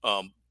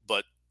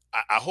 But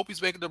I hope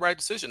he's making the right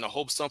decision. I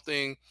hope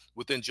something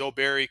within Joe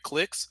Barry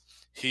clicks.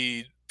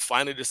 He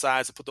finally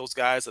decides to put those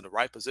guys in the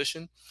right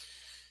position.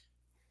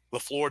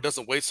 LaFleur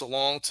doesn't wait so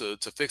long to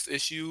fix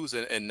issues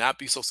and not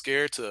be so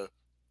scared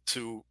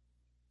to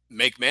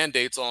make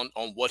mandates on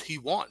what he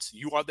wants.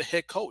 You are the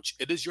head coach.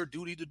 It is your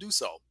duty to do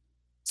so.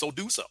 So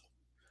do so.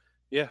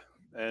 Yeah,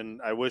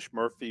 and I wish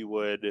Murphy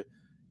would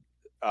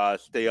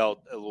stay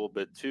out a little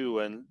bit too.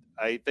 And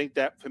I think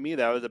that for me,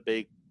 that was a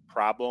big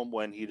problem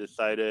when he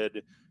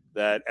decided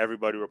that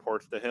everybody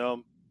reports to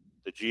him.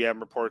 The GM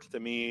reports to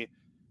me.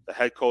 The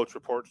head coach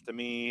reports to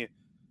me.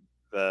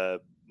 The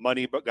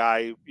money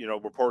guy,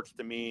 reports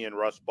to me and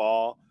Russ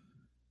Ball.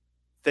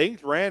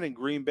 Things ran in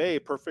Green Bay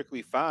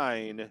perfectly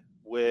fine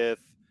with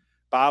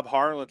Bob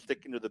Harlan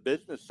sticking to the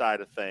business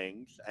side of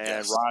things and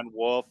Yes. Ron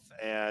Wolf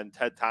and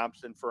Ted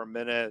Thompson for a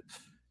minute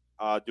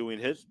doing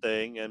his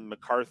thing, and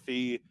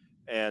McCarthy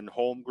and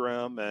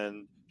Holmgren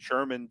and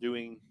Sherman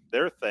doing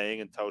their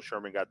thing until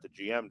Sherman got the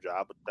GM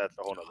job, but that's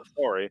a whole other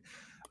story.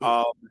 Ooh.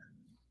 Um,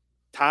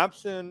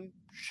 Thompson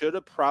should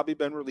have probably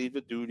been relieved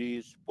of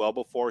duties well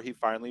before he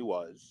finally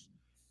was.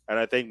 And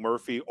I think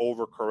Murphy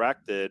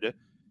overcorrected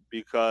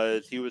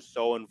because he was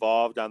so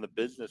involved on the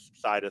business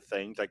side of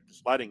things, like the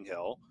Sledding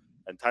Hill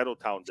and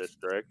Titletown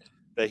District,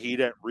 that he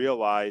didn't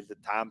realize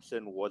that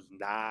Thompson was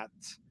not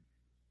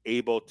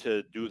able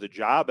to do the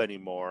job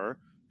anymore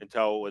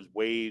until it was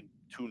way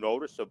too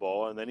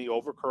noticeable. And then he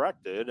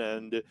overcorrected.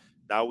 And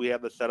now we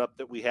have the setup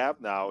that we have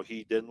now.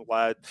 He didn't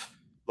let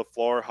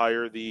LaFleur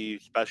hire the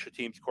special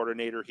teams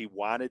coordinator he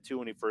wanted to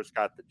when he first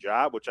got the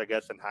job, which I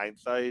guess in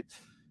hindsight,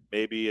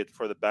 maybe it's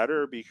for the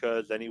better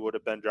because then he would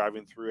have been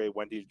driving through a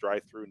Wendy's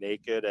drive-through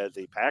naked as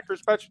a Packers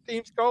special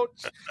teams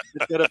coach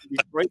instead of a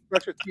Detroit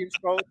special teams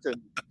coach.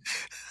 And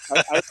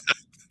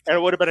and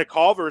it would have been a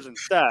Culver's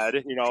instead,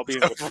 being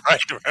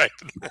Right.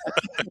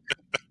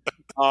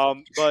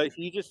 but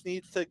he just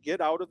needs to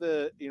get out of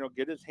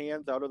get his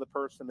hands out of the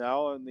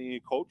personnel and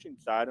the coaching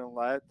side and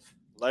let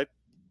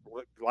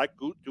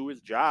Goot do his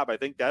job. I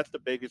think that's the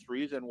biggest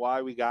reason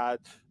why we got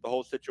the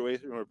whole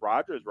situation with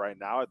Rodgers right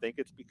now. I think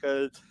it's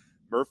because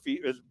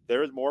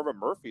there's more of a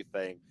Murphy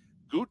thing.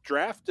 Goot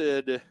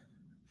drafted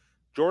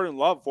Jordan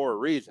Love for a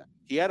reason.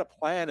 He had a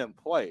plan in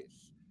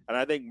place. And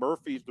I think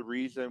Murphy's the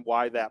reason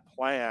why that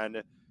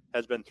plan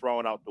has been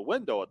thrown out the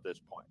window at this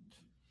point.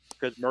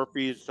 Because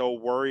Murphy's so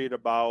worried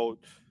about,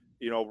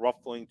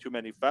 ruffling too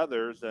many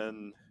feathers.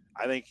 And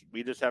I think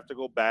we just have to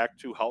go back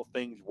to how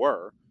things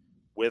were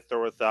with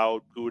or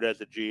without Good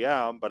as a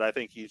GM. But I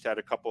think he's had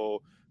a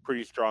couple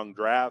pretty strong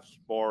drafts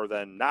more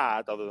than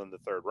not, other than the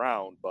third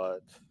round.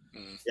 But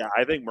yeah,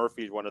 I think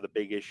Murphy's one of the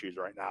big issues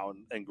right now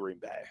in Green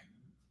Bay.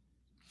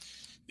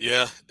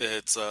 Yeah,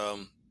 it's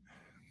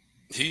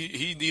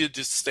he needed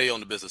to stay on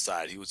the business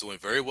side. He was doing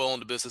very well on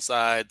the business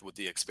side with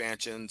the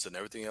expansions and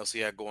everything else he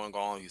had going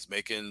on. He's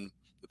making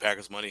the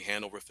Packers money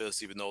hand over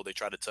fist, even though they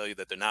try to tell you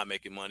that they're not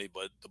making money,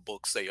 but the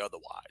books say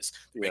otherwise.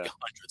 They're making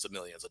hundreds of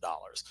millions of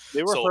dollars.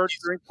 They were So hurt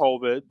during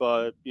COVID,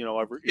 but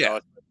yeah,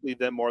 especially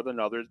them more than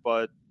others.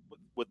 But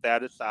with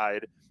that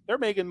aside, they're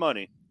making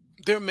money.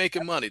 they're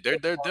making money. They're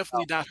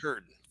definitely not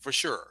hurting for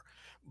sure.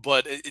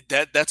 But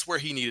that's where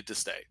he needed to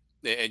stay.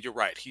 And you're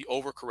right. He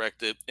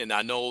overcorrected, and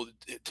I know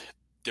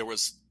there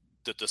was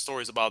the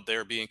stories about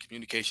there being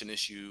communication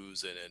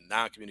issues and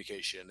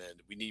non-communication,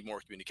 and we need more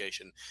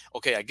communication.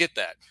 Okay, I get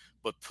that,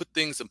 but put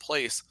things in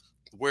place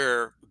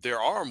where there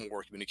are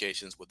more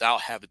communications without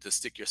having to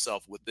stick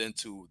yourself within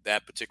to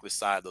that particular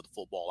side of the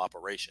football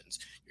operations.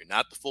 You're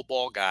not the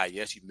football guy.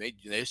 Yes,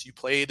 you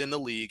played in the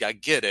league. I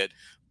get it,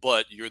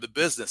 but you're the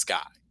business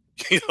guy.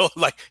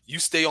 Like you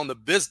stay on the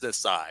business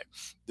side.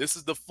 This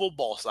is the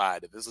football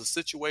side. If there's a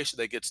situation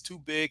that gets too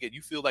big and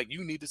you feel like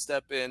you need to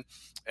step in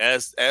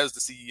as the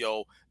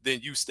CEO,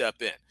 then you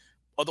step in.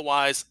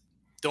 Otherwise,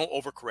 don't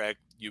overcorrect.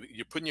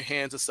 You're putting your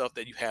hands in stuff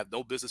that you have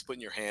no business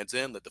putting your hands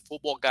in. Let the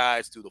football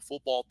guys do the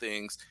football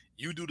things.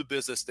 You do the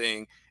business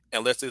thing,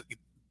 and let's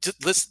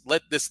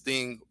let this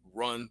thing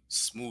run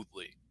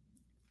smoothly.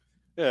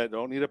 Yeah,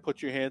 don't need to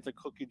put your hands in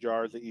cookie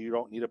jars that you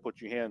don't need to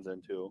put your hands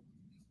into.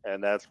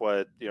 And that's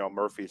what,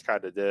 Murphy's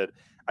kind of did.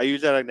 I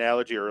used that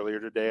analogy earlier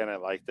today and I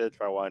liked it.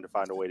 So I wanted to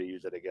find a way to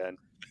use it again.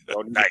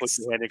 Don't need to put Nice.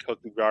 your hand in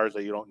cookie jars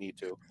that you don't need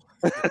to.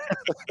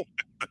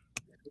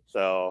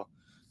 So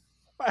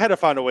I had to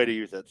find a way to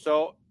use it.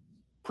 So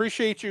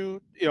appreciate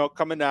you,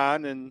 coming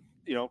on and,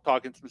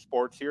 talking some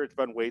sports here. It's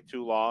been way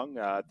too long.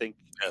 I think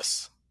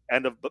Yes.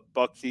 end of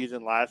Buck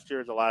season last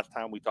year is the last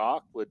time we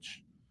talked,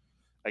 which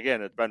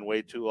again, it's been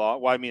way too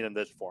long. Well, I mean, in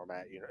this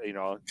format, you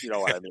know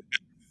what I mean.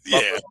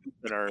 But Yeah. for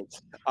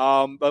listeners,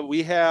 but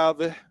we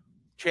have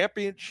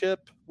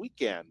championship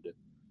weekend,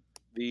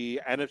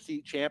 the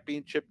NFC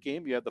championship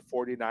game. You have the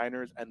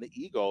 49ers and the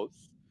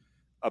Eagles.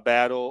 A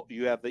battle.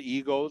 You have the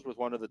Eagles with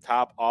one of the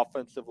top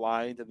offensive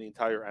lines in the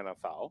entire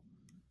NFL.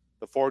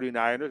 The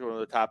 49ers, one of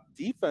the top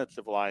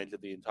defensive lines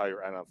of the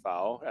entire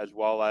NFL, as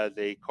well as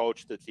a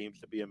coach that seems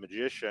to be a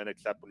magician,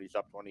 except when he's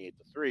up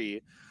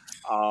 28-3.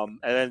 And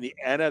then the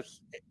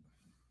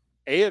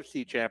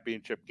AFC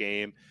Championship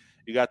game,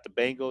 you got the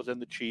Bengals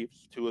and the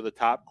Chiefs, two of the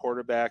top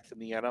quarterbacks in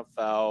the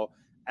NFL.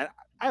 And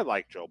I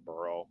like Joe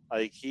Burrow.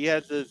 Like he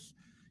has this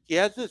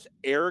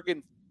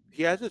arrogant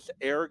he has this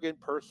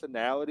arrogant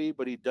personality,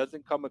 but he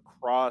doesn't come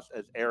across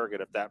as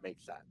arrogant, if that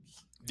makes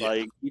sense. Yeah.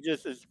 Like he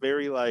just is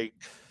very like,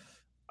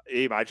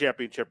 hey, my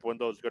championship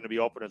window is going to be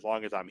open as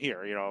long as I'm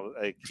here.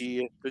 Like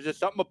there's just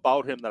something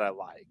about him that I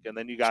like. And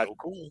then you got, So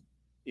cool.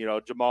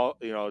 Jamal,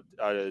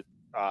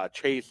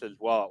 Chase as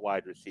well at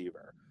wide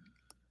receiver.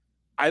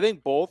 I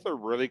think both are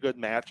really good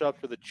matchups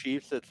for the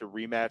Chiefs. It's a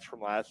rematch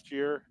from last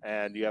year,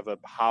 and you have a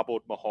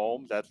hobbled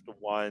Mahomes. That's the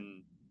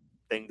one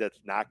thing that's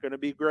not going to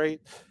be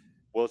great.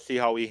 We'll see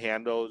how he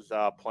handles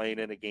playing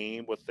in a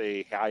game with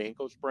a high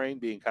ankle sprain,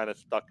 being kind of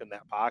stuck in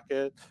that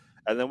pocket.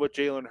 And then with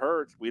Jalen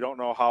Hurts, we don't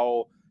know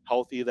how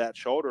healthy that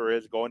shoulder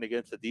is going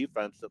against a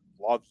defense that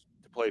loves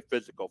to play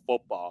physical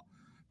football.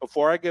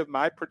 Before I give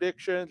my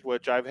predictions,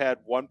 which I've had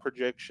one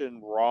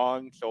prediction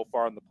wrong so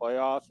far in the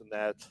playoffs, and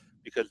that's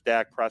because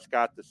Dak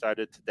Prescott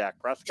decided to Dak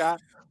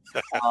Prescott.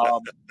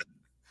 Um,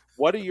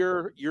 what are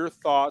your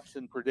thoughts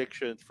and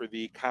predictions for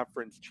the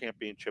conference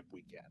championship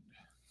weekend?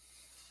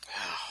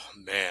 Oh,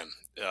 man,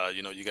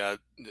 you got,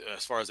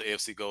 as far as the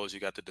AFC goes, you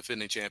got the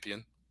defending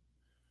champion,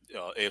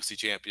 AFC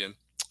champion,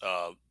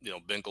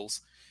 Bengals,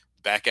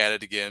 back at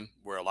it again,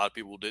 where a lot of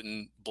people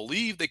didn't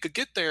believe they could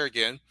get there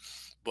again,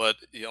 but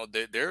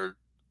they're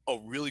a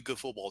really good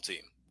football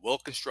team, well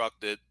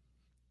constructed.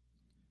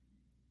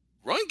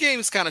 Run game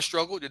is kind of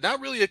struggled. You're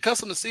not really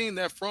accustomed to seeing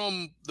that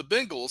from the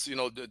Bengals.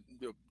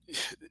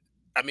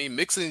 I mean,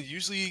 Mixon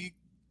usually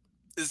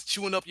is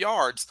chewing up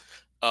yards,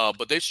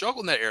 but they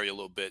struggled in that area a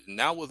little bit. And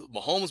now with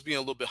Mahomes being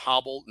a little bit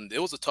hobbled, and it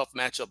was a tough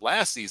matchup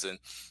last season,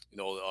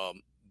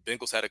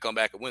 Bengals had to come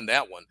back and win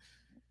that one.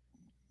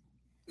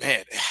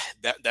 Man,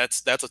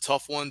 that's a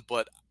tough one.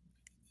 But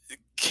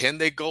can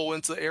they go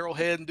into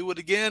Arrowhead and do it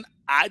again?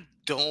 I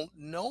don't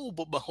know.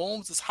 But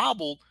Mahomes is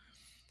hobbled.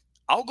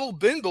 I'll go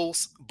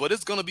Bengals, but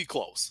it's going to be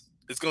close.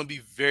 It's going to be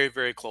very,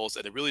 very close,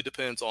 and it really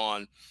depends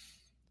on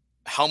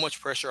how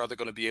much pressure are they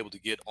going to be able to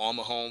get on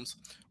Mahomes.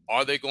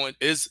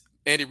 Is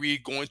Andy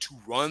Reid going to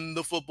run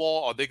the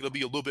football? Are they going to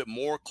be a little bit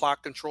more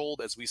clock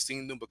controlled as we've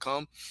seen them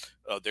become?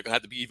 They're going to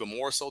have to be even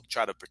more so to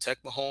try to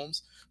protect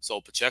Mahomes.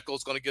 So Pacheco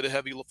is going to get a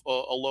heavy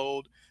a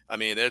load. I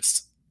mean, they're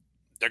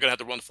going to have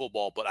to run the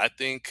football, but I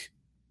think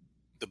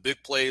the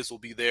big plays will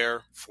be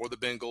there for the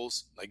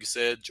Bengals. Like you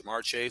said,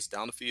 Jamar Chase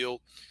down the field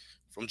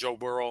from Joe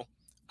Burrow.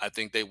 I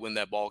think they win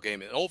that ball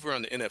game. And over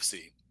on the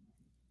NFC,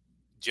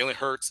 Jalen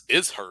Hurts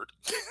is hurt,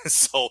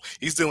 so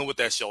he's dealing with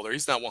that shoulder.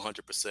 He's not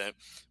 100%,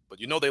 but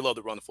they love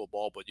to run the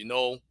football. But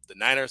the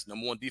Niners,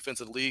 number one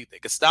defense in the league, they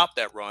can stop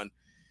that run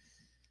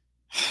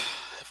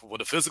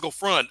with a physical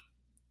front,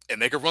 and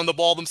they can run the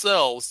ball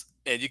themselves.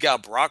 And you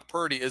got Brock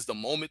Purdy. Is the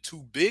moment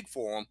too big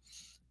for him?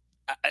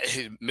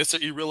 Mr.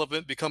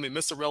 Irrelevant becoming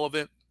Mr.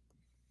 Relevant.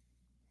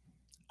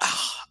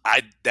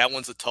 That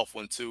one's a tough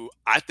one too.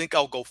 I think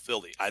I'll go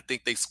Philly. I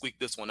think they squeak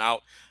this one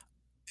out.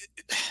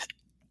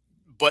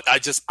 But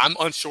I'm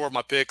unsure of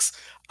my picks.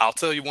 I'll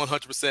tell you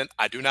 100%.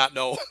 I do not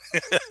know.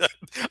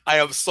 I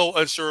am so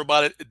unsure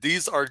about it.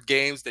 These are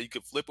games that you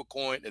could flip a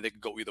coin and they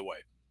could go either way.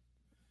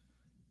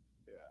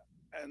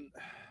 Yeah. And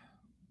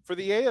for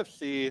the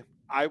AFC,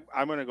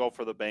 I'm going to go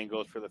for the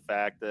Bengals for the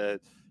fact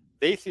that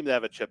they seem to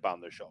have a chip on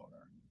their shoulder.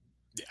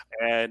 Yeah.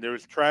 And it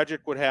was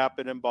tragic what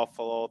happened in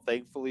Buffalo.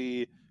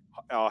 Thankfully,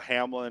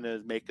 Hamlin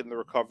is making the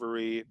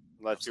recovery,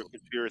 unless Absolutely.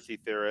 You're a conspiracy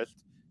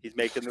theorist. He's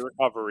making the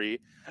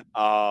recovery.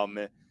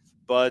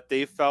 But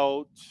they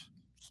felt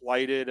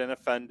slighted and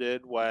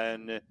offended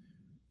when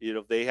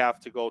they have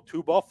to go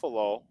to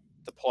Buffalo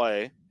to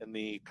play in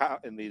the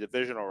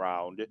divisional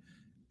round,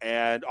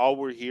 and all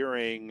we're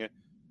hearing,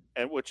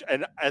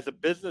 and as a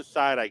business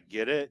side, I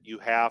get it. You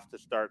have to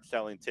start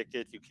selling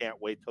tickets. You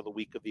can't wait till the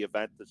week of the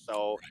event to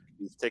sell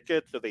these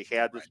tickets. So they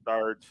had to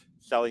start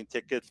selling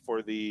tickets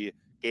for the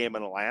game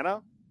in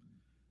Atlanta,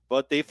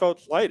 but they felt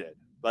slighted.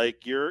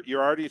 Like you're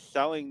already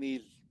selling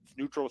these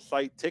neutral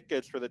site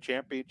tickets for the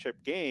championship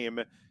game,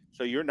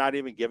 so you're not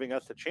even giving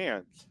us a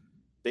chance.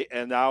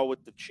 And now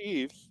with the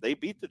Chiefs, they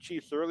beat the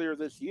Chiefs earlier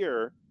this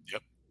year.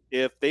 Yep.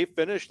 If they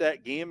finish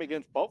that game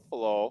against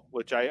Buffalo,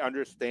 which I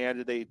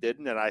understand they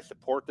didn't, and I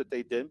support that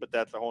they didn't, but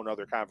that's a whole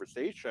nother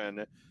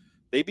conversation.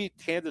 They beat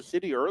Kansas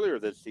City earlier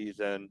this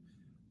season.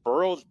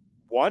 Burrow's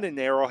won in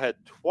Arrowhead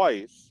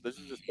twice. This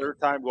is his third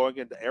time going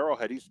into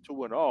Arrowhead. He's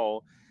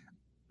 2-0.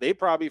 They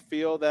probably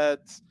feel that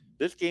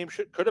this game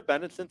could have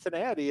been in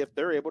Cincinnati if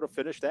they're able to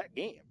finish that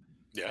game.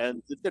 Yeah.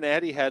 And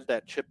Cincinnati has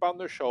that chip on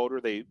their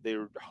shoulder.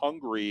 They're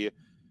hungry,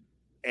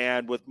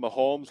 and with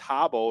Mahomes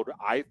hobbled,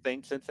 I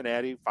think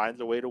Cincinnati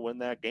finds a way to win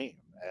that game.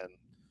 And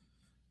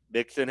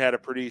Mixon had a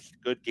pretty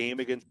good game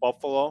against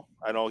Buffalo.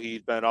 I know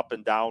he's been up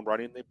and down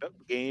running the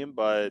game,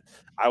 but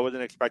I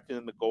wasn't expecting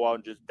them to go out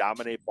and just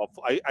dominate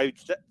Buffalo. I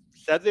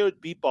said they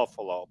would beat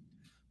Buffalo,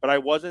 but I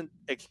wasn't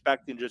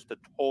expecting just the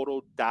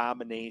total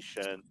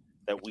domination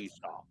that we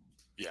saw.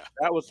 Yeah.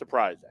 That was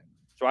surprising.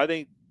 So I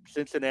think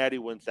Cincinnati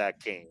wins that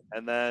game.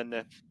 And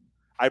then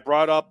I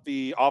brought up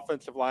the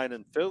offensive line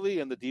in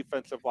Philly and the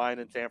defensive line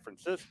in San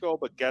Francisco,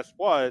 but guess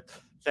what?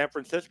 San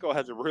Francisco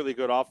has a really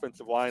good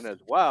offensive line as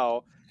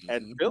well,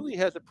 and Hmm. Philly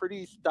has a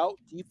pretty stout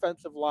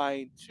defensive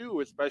line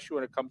too, especially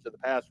when it comes to the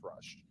pass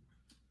rush.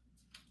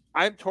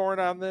 I'm torn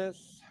on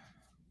this.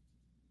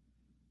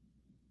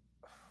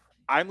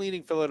 I'm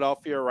leaning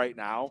Philadelphia right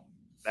now.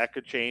 That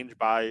could change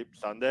by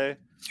Sunday,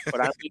 but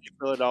I'm leaning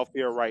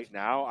Philadelphia right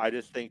now. I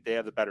just think they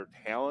have the better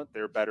talent.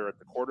 They're better at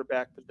the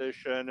quarterback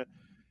position.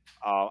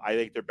 I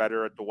think they're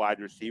better at the wide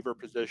receiver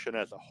position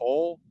as a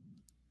whole.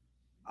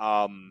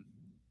 Um,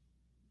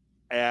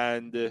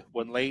 and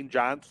when Lane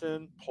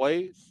Johnson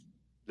plays,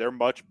 they're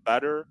much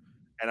better.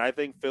 And I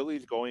think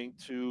Philly's going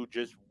to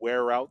just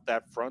wear out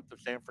that front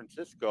of San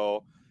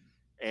Francisco.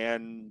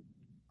 And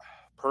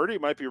Purdy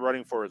might be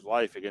running for his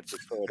life against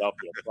this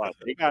Philadelphia front.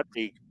 They got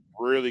a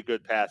really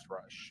good pass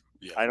rush.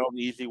 Yeah. I know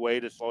the easy way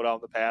to slow down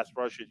the pass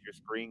rush is your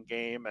screen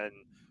game and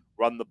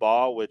run the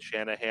ball, which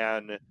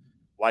Shanahan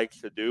likes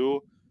to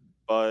do.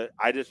 But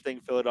I just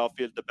think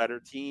Philadelphia is the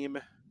better team.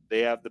 They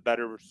have the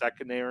better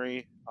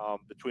secondary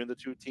between the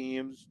two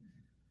teams.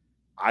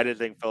 I just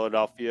think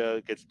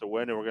Philadelphia gets the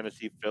win, and we're going to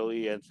see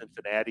Philly and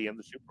Cincinnati in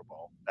the Super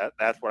Bowl.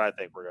 That's what I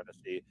think we're going to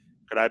see.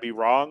 Could I be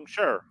wrong?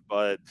 Sure,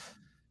 but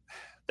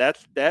that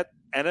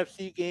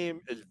NFC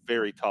game is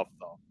very tough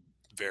though.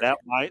 Very. That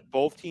line,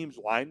 both teams'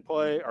 line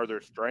play are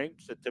their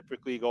strengths, and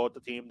typically go with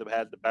the team that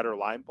has the better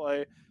line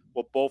play.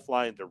 Well, both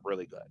lines are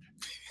really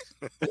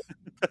good.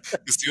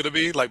 You see what I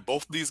mean? Like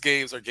both of these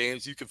games are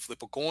games you can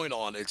flip a coin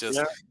on. It just,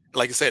 Yeah,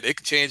 like I said, it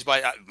could change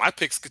by my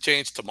picks could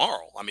change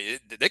tomorrow. I mean,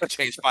 they could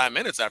change 5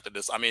 minutes after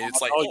this. I mean,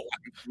 it's like, oh, oh,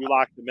 you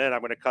locked him in. I'm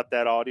going to cut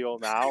that audio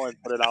now and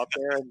put it out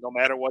there. And no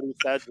matter what he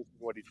said, this is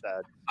what he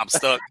said. I'm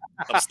stuck.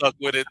 I'm stuck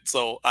with it.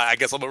 So I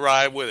guess I'm gonna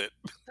ride with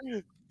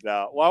it.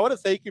 No, well, I want to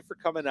thank you for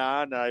coming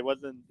on. I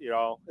wasn't,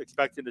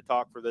 expecting to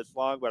talk for this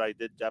long, but I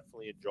did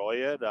definitely enjoy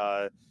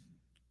it.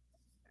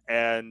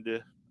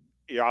 And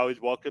you're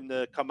always welcome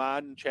to come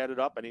on and chat it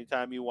up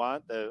anytime you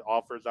want. The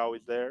offer is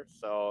always there.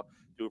 So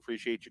do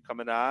appreciate you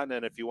coming on.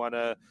 And if you want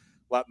to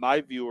let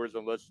my viewers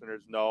and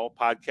listeners know,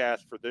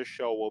 podcast for this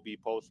show will be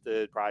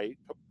posted probably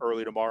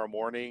early tomorrow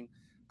morning,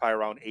 probably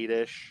around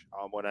 8-ish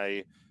when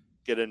I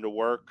get into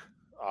work.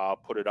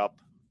 Put it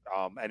up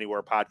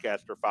anywhere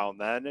podcasts are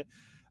found then.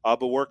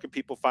 But where can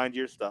people find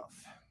your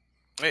stuff?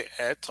 Hey,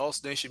 at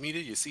Toss Nation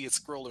Media, you see it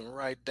scrolling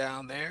right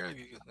down there.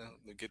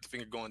 Get the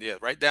finger going. Yeah,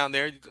 right down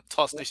there. You can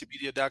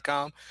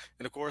tossnationmedia.com.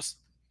 And of course,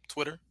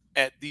 Twitter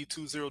at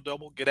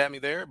D20Double. Get at me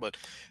there. But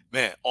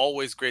man,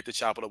 always great to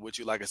chop it up with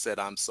you. Like I said,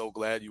 I'm so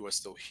glad you are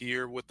still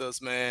here with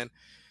us, man.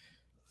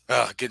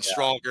 Getting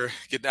stronger,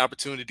 getting the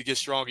opportunity to get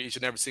stronger each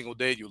and every single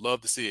day. You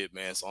love to see it,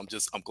 man. So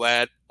I'm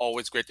glad.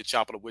 Always great to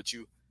chop it up with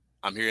you.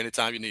 I'm here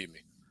anytime you need me.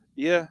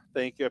 Yeah,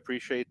 thank you.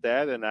 Appreciate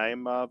that. And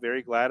I'm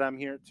very glad I'm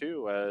here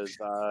too. As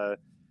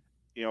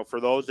for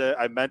those that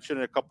I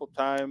mentioned a couple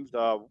times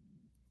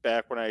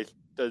back when I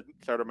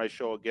started my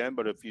show again,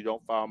 but if you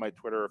don't follow my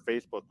Twitter or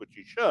Facebook, which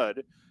you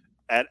should,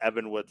 at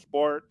Evan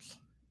Sports,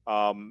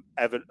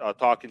 Evan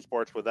Talking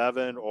Sports with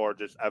Evan, or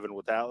just Evan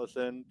with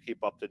Allison,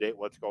 keep up to date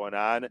what's going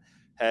on.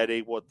 Had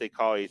what they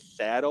call a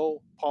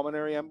saddle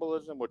pulmonary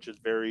embolism, which is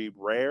very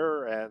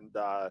rare and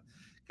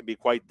can be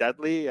quite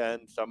deadly.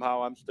 And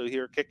somehow I'm still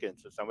here kicking.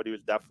 So somebody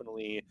was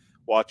definitely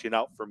watching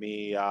out for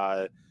me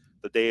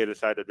the day I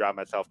decided to drive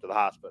myself to the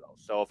hospital.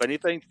 So if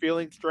anything's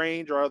feeling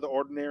strange or out of the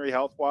ordinary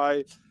health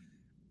wise,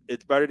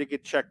 it's better to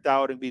get checked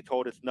out and be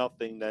told it's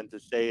nothing than to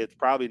say it's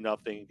probably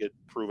nothing and get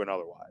proven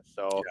otherwise.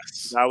 So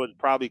Yes. I was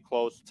probably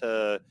close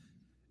to,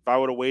 if I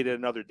would have waited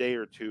another day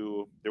or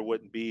two, there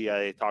wouldn't be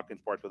a Talking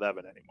Sports with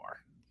Evan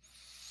anymore.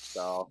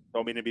 So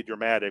don't mean to be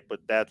dramatic, but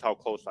that's how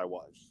close I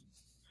was.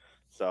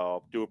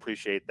 So do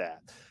appreciate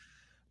that.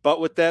 But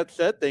with that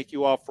said, thank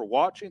you all for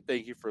watching.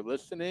 Thank you for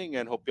listening,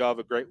 and hope you all have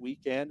a great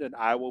weekend. And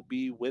I will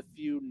be with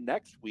you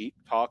next week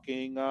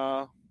talking,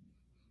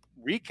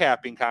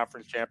 recapping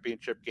conference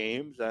championship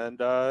games and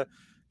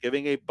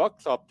giving a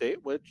Bucks update,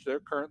 which they're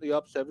currently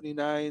up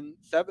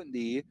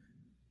 79-70.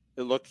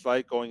 It looks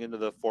like going into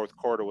the fourth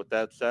quarter. With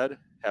that said,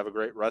 have a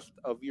great rest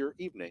of your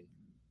evening.